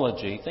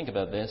doxology, think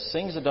about this,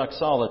 sings a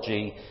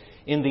doxology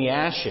in the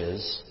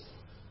ashes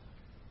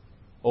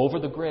over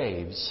the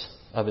graves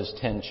of his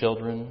 10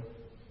 children.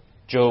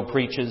 Job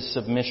preaches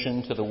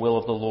submission to the will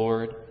of the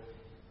Lord.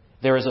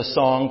 There is a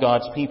song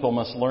God's people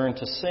must learn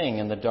to sing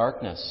in the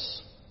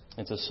darkness.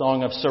 It's a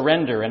song of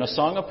surrender and a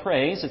song of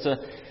praise. It's a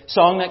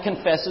song that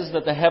confesses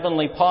that the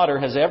heavenly potter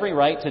has every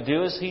right to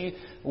do as he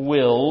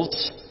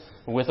wills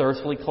with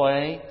earthly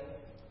clay,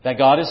 that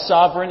God is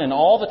sovereign in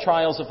all the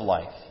trials of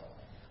life.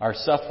 Our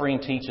suffering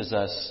teaches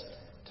us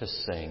to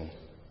sing.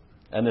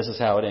 And this is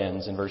how it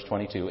ends in verse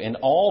 22. In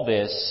all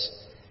this,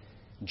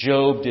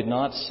 Job did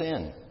not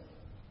sin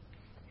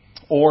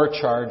or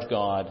charge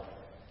God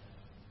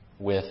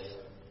with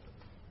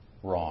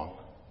wrong.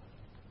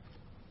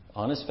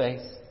 On his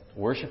faith,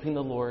 worshiping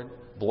the Lord,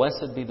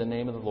 blessed be the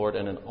name of the Lord.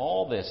 And in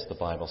all this, the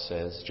Bible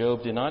says,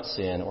 Job did not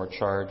sin or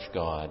charge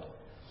God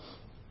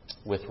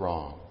with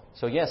wrong.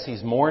 So yes,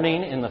 he's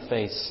mourning in the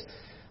face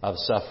of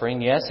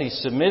suffering. Yes, he's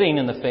submitting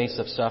in the face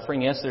of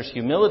suffering. Yes, there's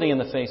humility in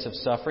the face of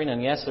suffering.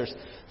 And yes, there's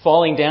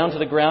falling down to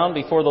the ground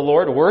before the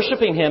Lord,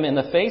 worshiping Him in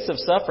the face of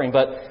suffering.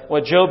 But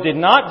what Job did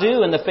not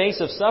do in the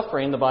face of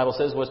suffering, the Bible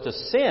says, was to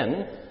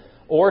sin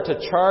or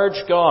to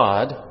charge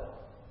God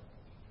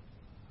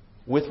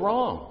with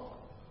wrong.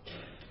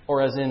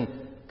 Or as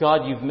in,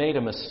 God, you've made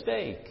a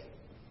mistake.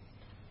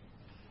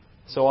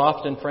 So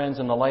often, friends,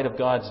 in the light of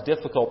God's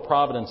difficult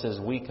providences,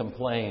 we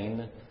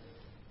complain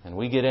and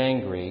we get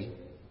angry.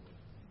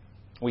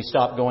 We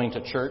stop going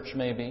to church,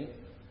 maybe.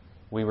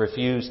 We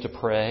refuse to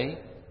pray.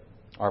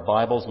 Our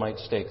Bibles might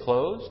stay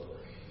closed.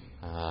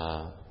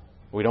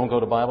 We don't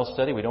go to Bible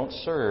study. We don't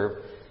serve.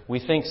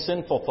 We think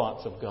sinful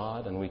thoughts of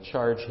God, and we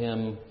charge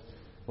Him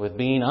with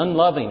being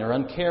unloving or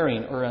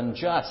uncaring or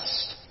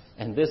unjust.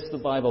 And this, the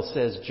Bible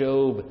says,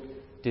 Job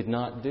did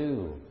not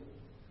do.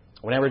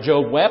 Whenever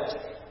Job wept,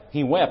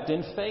 he wept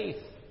in faith.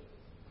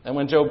 And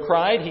when Job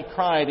cried, he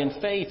cried in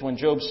faith. When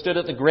Job stood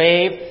at the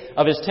grave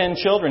of his 10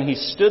 children, he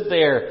stood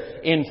there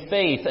in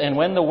faith. And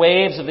when the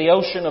waves of the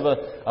ocean of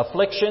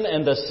affliction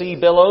and the sea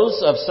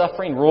billows of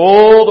suffering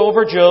rolled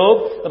over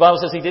Job, the Bible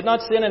says he did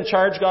not sin and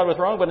charge God with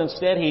wrong, but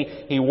instead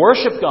he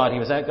worshiped God. He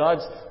was at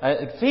God's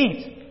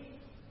feet.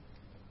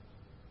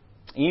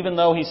 Even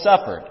though he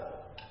suffered,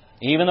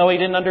 even though he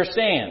didn't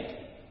understand,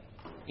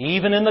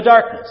 even in the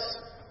darkness,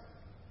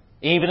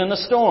 even in the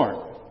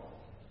storm,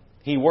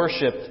 he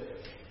worshipped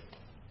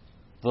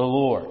the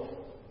Lord.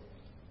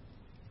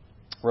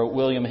 Wrote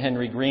William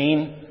Henry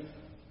Green,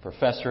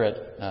 professor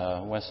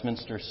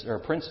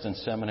at Princeton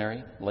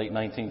Seminary, late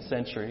 19th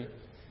century.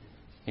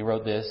 He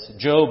wrote this: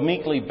 Job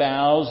meekly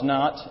bows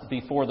not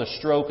before the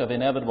stroke of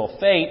inevitable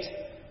fate,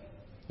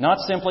 not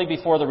simply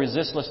before the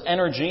resistless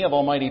energy of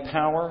almighty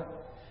power,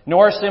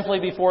 nor simply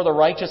before the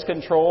righteous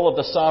control of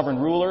the sovereign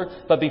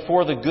ruler, but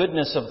before the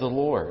goodness of the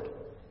Lord,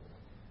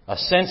 a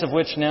sense of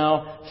which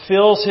now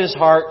fills his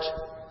heart,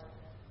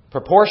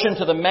 proportion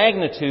to the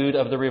magnitude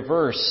of the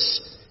reverse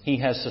he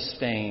has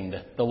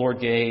sustained. The Lord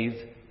gave,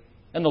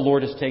 and the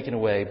Lord has taken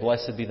away.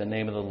 Blessed be the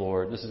name of the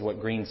Lord. This is what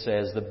Green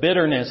says. The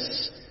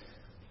bitterness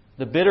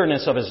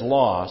of his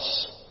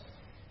loss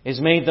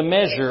is made the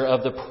measure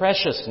of the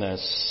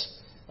preciousness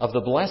of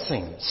the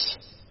blessings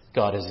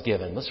God has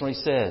given. Listen what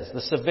he says.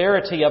 The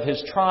severity of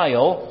his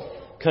trial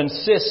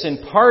consists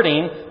in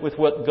parting with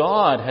what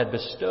God had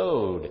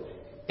bestowed.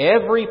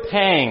 Every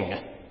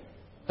pang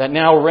that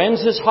now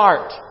rends his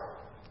heart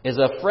is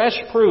a fresh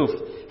proof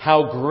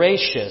how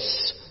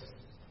gracious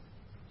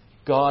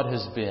God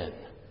has been.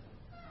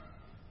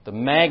 The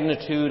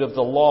magnitude of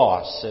the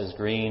loss, says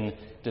Green,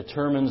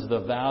 determines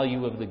the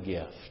value of the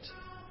gift.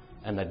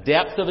 And the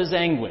depth of his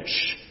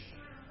anguish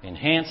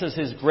enhances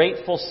his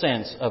grateful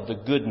sense of the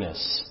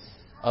goodness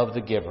of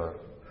the giver.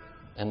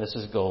 And this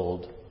is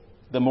gold.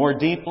 The more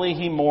deeply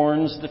he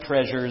mourns the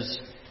treasures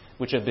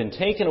which have been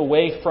taken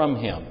away from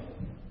him,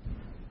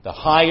 the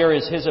higher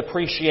is his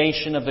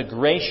appreciation of the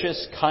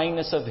gracious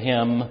kindness of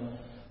Him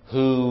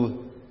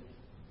who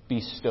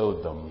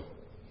bestowed them.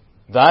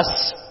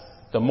 Thus,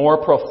 the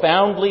more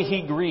profoundly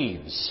he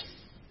grieves,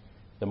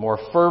 the more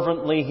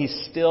fervently he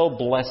still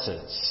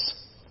blesses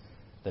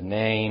the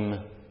name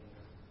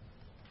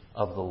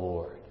of the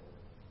Lord.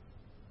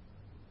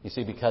 You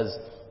see, because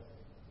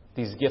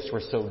these gifts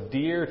were so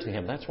dear to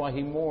him, that's why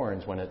he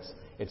mourns when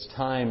it's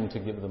time to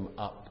give them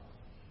up.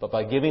 But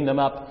by giving them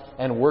up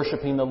and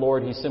worshiping the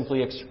Lord, he's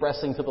simply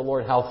expressing to the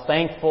Lord how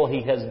thankful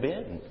he has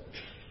been.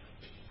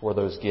 for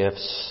those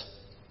gifts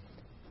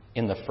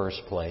in the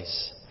first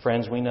place.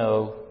 Friends, we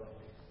know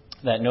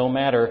that no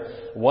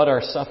matter what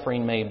our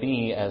suffering may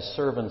be as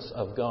servants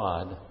of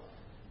God,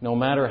 no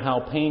matter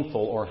how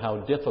painful or how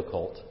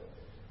difficult,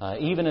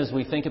 even as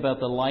we think about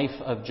the life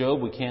of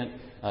Job, we can't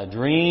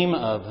dream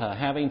of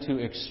having to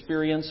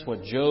experience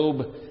what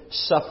Job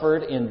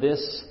suffered in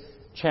this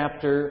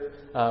chapter.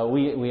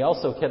 We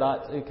also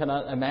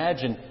cannot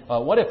imagine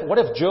what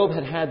if Job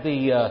had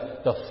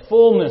the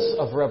fullness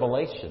of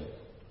revelation.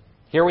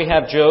 Here we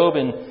have Job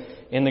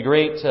in the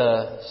great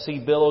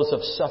sea billows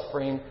of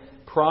suffering,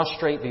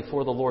 prostrate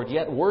before the Lord,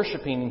 yet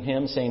worshiping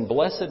Him, saying,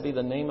 "Blessed be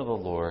the name of the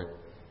Lord."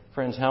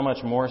 Friends, how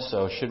much more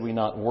so should we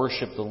not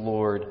worship the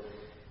Lord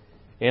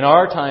in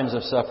our times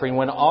of suffering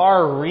when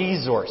our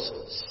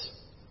resources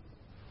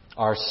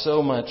are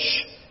so much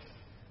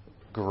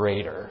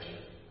greater?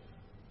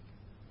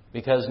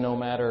 Because no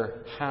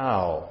matter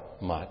how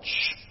much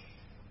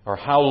or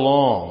how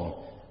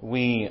long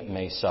we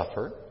may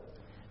suffer,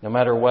 no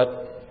matter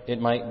what it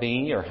might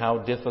be or how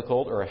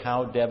difficult or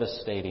how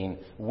devastating,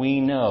 we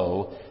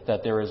know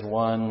that there is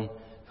one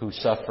who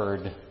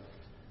suffered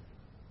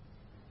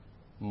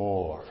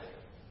more.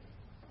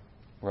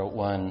 Wrote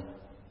one,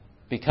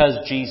 because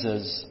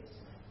Jesus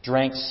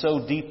drank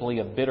so deeply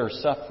of bitter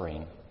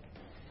suffering,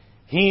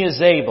 He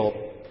is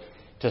able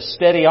to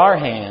steady our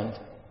hand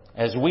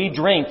as we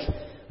drink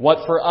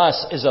what for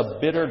us is a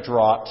bitter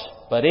draught,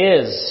 but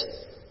is,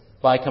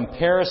 by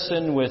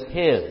comparison with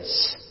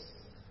His,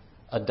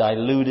 a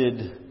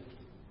diluted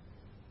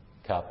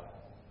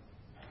cup.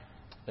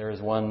 There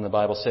is one, the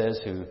Bible says,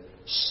 who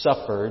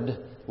suffered,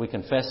 we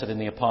confess it in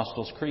the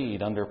Apostles'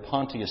 Creed, under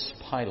Pontius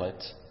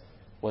Pilate,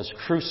 was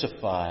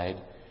crucified,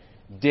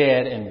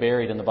 dead, and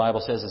buried. And the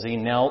Bible says as he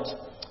knelt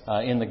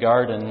in the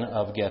Garden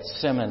of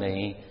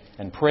Gethsemane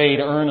and prayed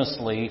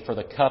earnestly for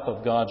the cup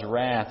of God's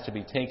wrath to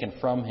be taken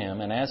from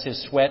Him, and as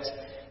his sweat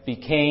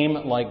became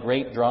like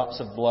great drops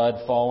of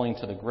blood falling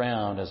to the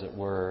ground, as it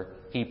were,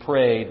 he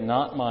prayed,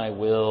 "Not my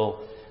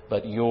will,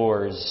 but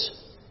yours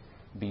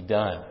be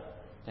done."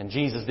 And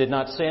Jesus did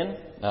not sin.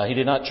 He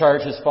did not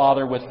charge His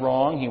Father with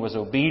wrong. He was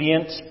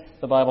obedient,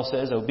 the Bible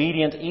says,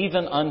 obedient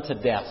even unto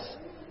death.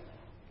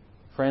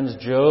 Friends,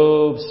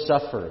 Job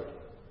suffered.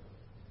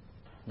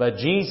 But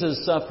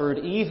Jesus suffered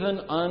even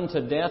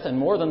unto death. And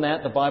more than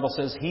that, the Bible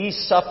says He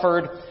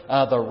suffered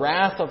the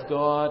wrath of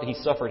God. He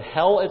suffered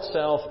hell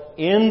itself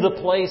in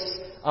the place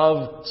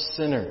of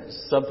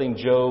sinners. Something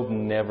Job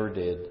never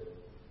did.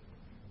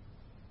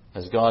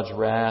 As God's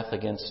wrath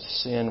against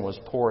sin was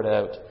poured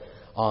out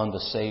on the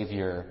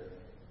Savior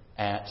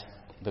at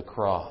the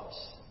cross.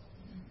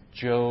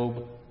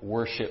 Job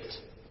worshipped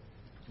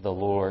the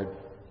Lord.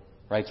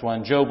 Writes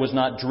one, Job was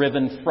not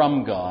driven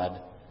from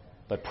God,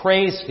 but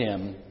praised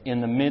Him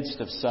in the midst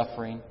of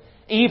suffering,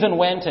 even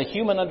when to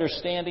human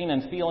understanding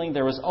and feeling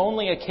there was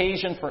only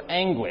occasion for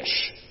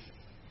anguish.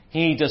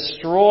 He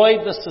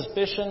destroyed the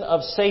suspicion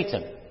of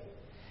Satan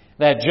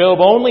that Job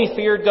only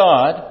feared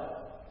God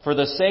for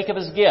the sake of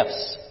his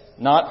gifts,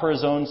 not for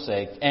his own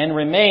sake, and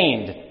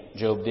remained,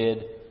 Job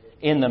did,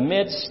 in the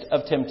midst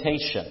of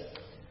temptation,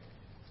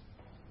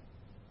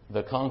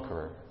 the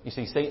conqueror. You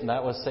see, Satan,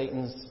 that was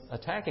Satan's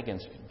attack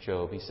against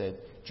Job. He said,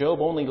 Job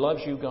only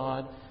loves you,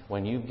 God,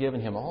 when you've given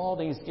him all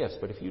these gifts.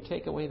 But if you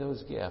take away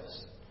those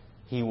gifts,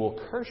 he will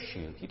curse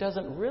you. He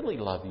doesn't really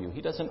love you.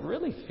 He doesn't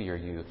really fear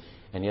you.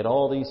 And yet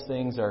all these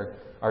things are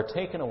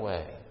taken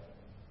away,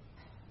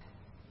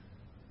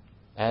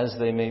 as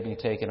they may be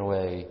taken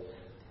away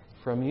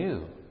from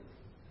you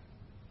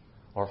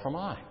or from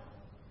I.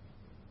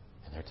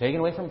 And they're taken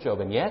away from Job.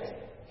 And yet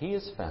he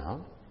is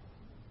found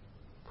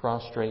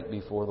prostrate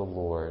before the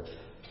Lord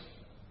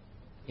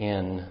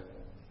in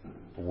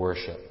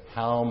worship.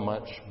 How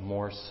much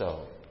more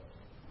so,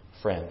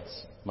 friends,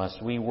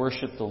 must we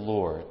worship the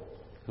Lord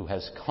who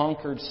has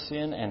conquered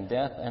sin and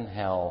death and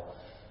hell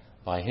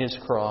by His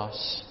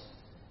cross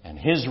and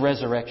His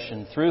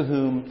resurrection, through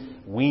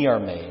whom we are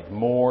made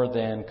more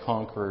than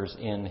conquerors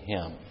in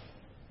Him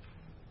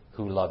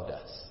who loved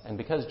us. And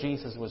because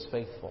Jesus was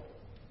faithful,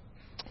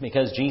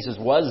 because Jesus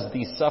was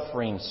the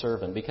suffering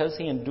servant, because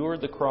He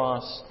endured the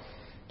cross,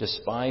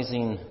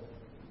 despising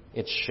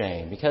its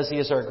shame, because He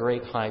is our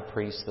great high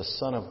priest, the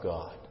Son of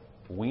God,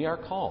 we are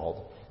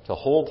called to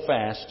hold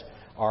fast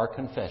our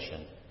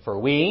confession. For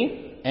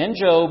we and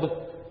Job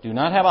do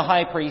not have a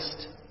high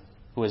priest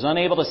who is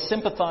unable to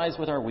sympathize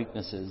with our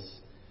weaknesses,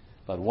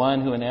 but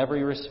one who in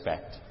every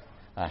respect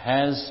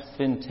has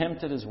been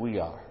tempted as we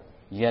are,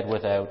 yet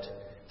without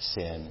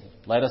sin.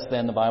 Let us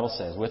then, the Bible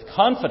says, with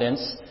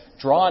confidence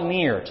draw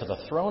near to the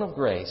throne of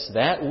grace,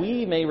 that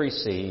we may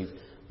receive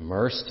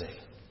mercy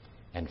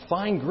and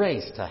find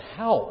grace to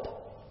help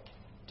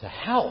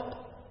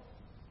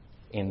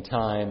in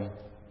time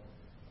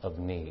of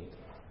need.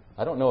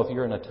 I don't know if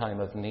you're in a time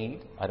of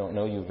need. I don't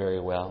know you very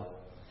well,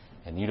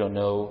 and you don't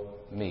know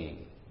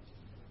me.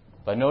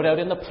 But no doubt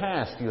in the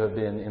past you have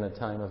been in a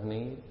time of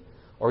need,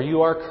 or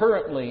you are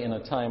currently in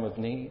a time of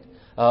need,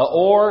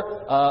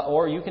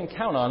 or you can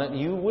count on it,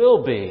 you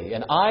will be,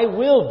 and I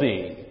will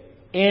be,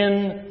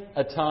 in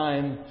a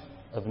time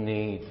of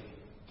need.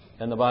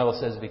 And the Bible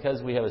says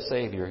because we have a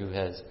Savior who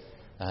has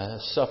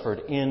suffered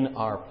in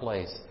our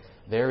place,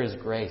 there is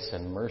grace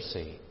and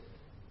mercy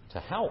to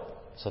help,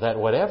 so that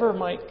whatever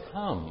might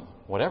come,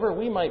 whatever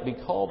we might be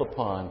called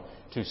upon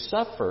to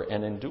suffer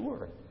and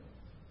endure,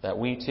 that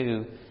we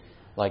too,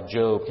 like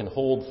Job, can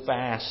hold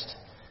fast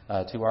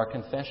to our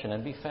confession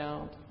and be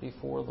found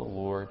before the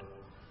Lord,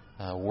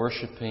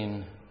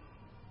 worshiping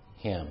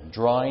Him,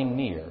 drawing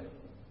near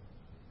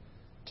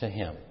to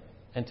Him,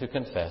 and to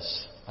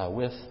confess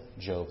with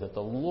Job that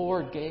the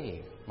Lord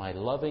gave, my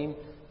loving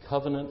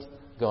covenant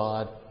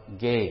God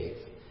gave,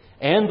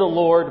 and the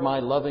Lord, my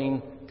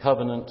loving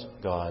covenant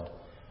God,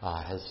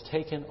 has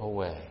taken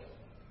away.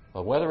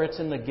 But whether it's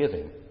in the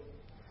giving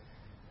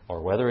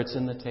or whether it's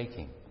in the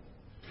taking,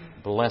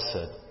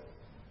 blessed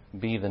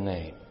be the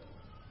name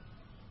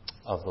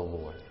of the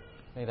Lord.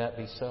 May that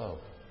be so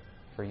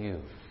for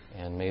you,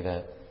 and may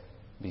that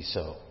be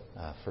so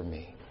for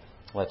me.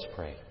 Let's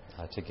pray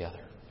together.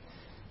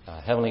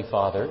 Heavenly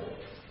Father,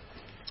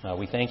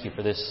 we thank you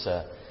for this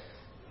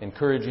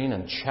encouraging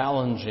and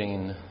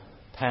challenging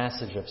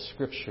passage of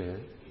Scripture.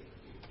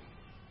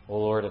 Oh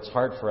Lord, it's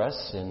hard for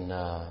us in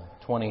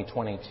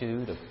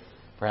 2022 to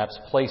perhaps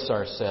place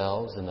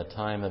ourselves in the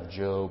time of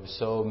Job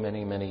so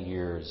many, many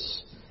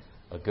years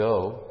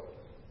ago.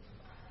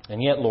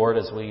 And yet, Lord,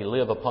 as we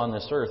live upon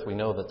this earth, we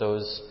know that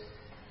those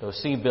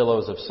sea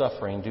billows of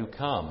suffering do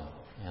come,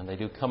 and they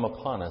do come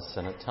upon us,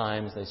 and at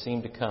times they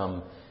seem to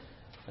come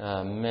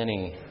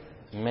many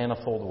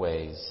manifold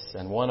ways,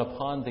 and one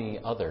upon the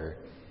other.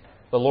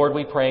 But Lord,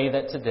 we pray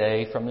that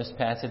today, from this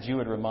passage, you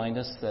would remind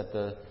us that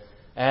the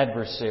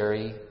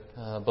adversary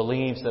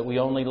believes that we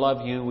only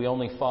love you, we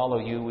only follow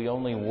you, we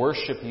only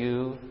worship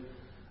you,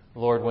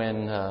 Lord,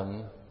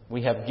 when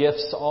we have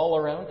gifts all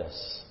around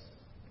us.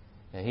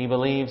 And he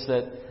believes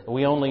that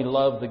we only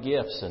love the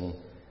gifts and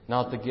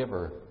not the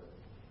giver.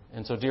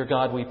 And so, dear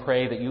God, we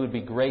pray that you would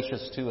be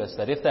gracious to us,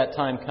 that if that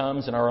time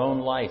comes in our own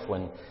life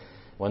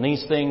when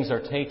these things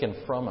are taken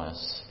from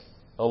us,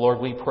 oh Lord,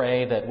 we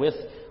pray that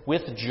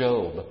with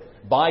Job,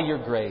 by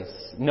your grace,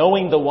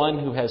 knowing the one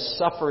who has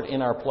suffered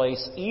in our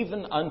place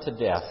even unto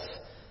death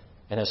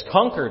and has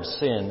conquered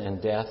sin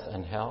and death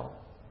and hell,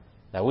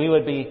 that we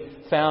would be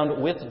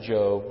found with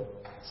Job,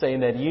 saying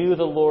that you,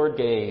 the Lord,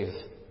 gave,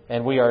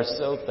 and we are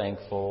so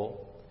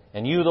thankful,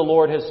 and you, the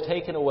Lord, has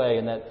taken away,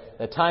 and that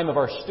the time of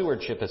our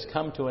stewardship has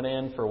come to an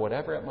end for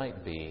whatever it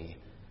might be.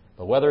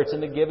 But whether it's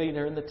in the giving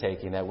or in the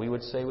taking, that we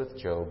would say with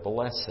Job,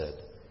 blessed,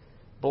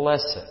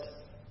 blessed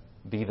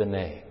be the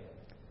name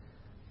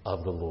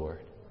of the Lord.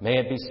 May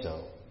it be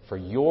so for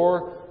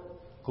your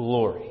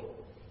glory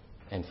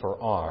and for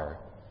our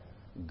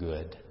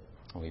good.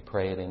 And we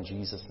pray it in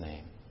Jesus'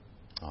 name.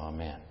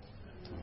 Amen.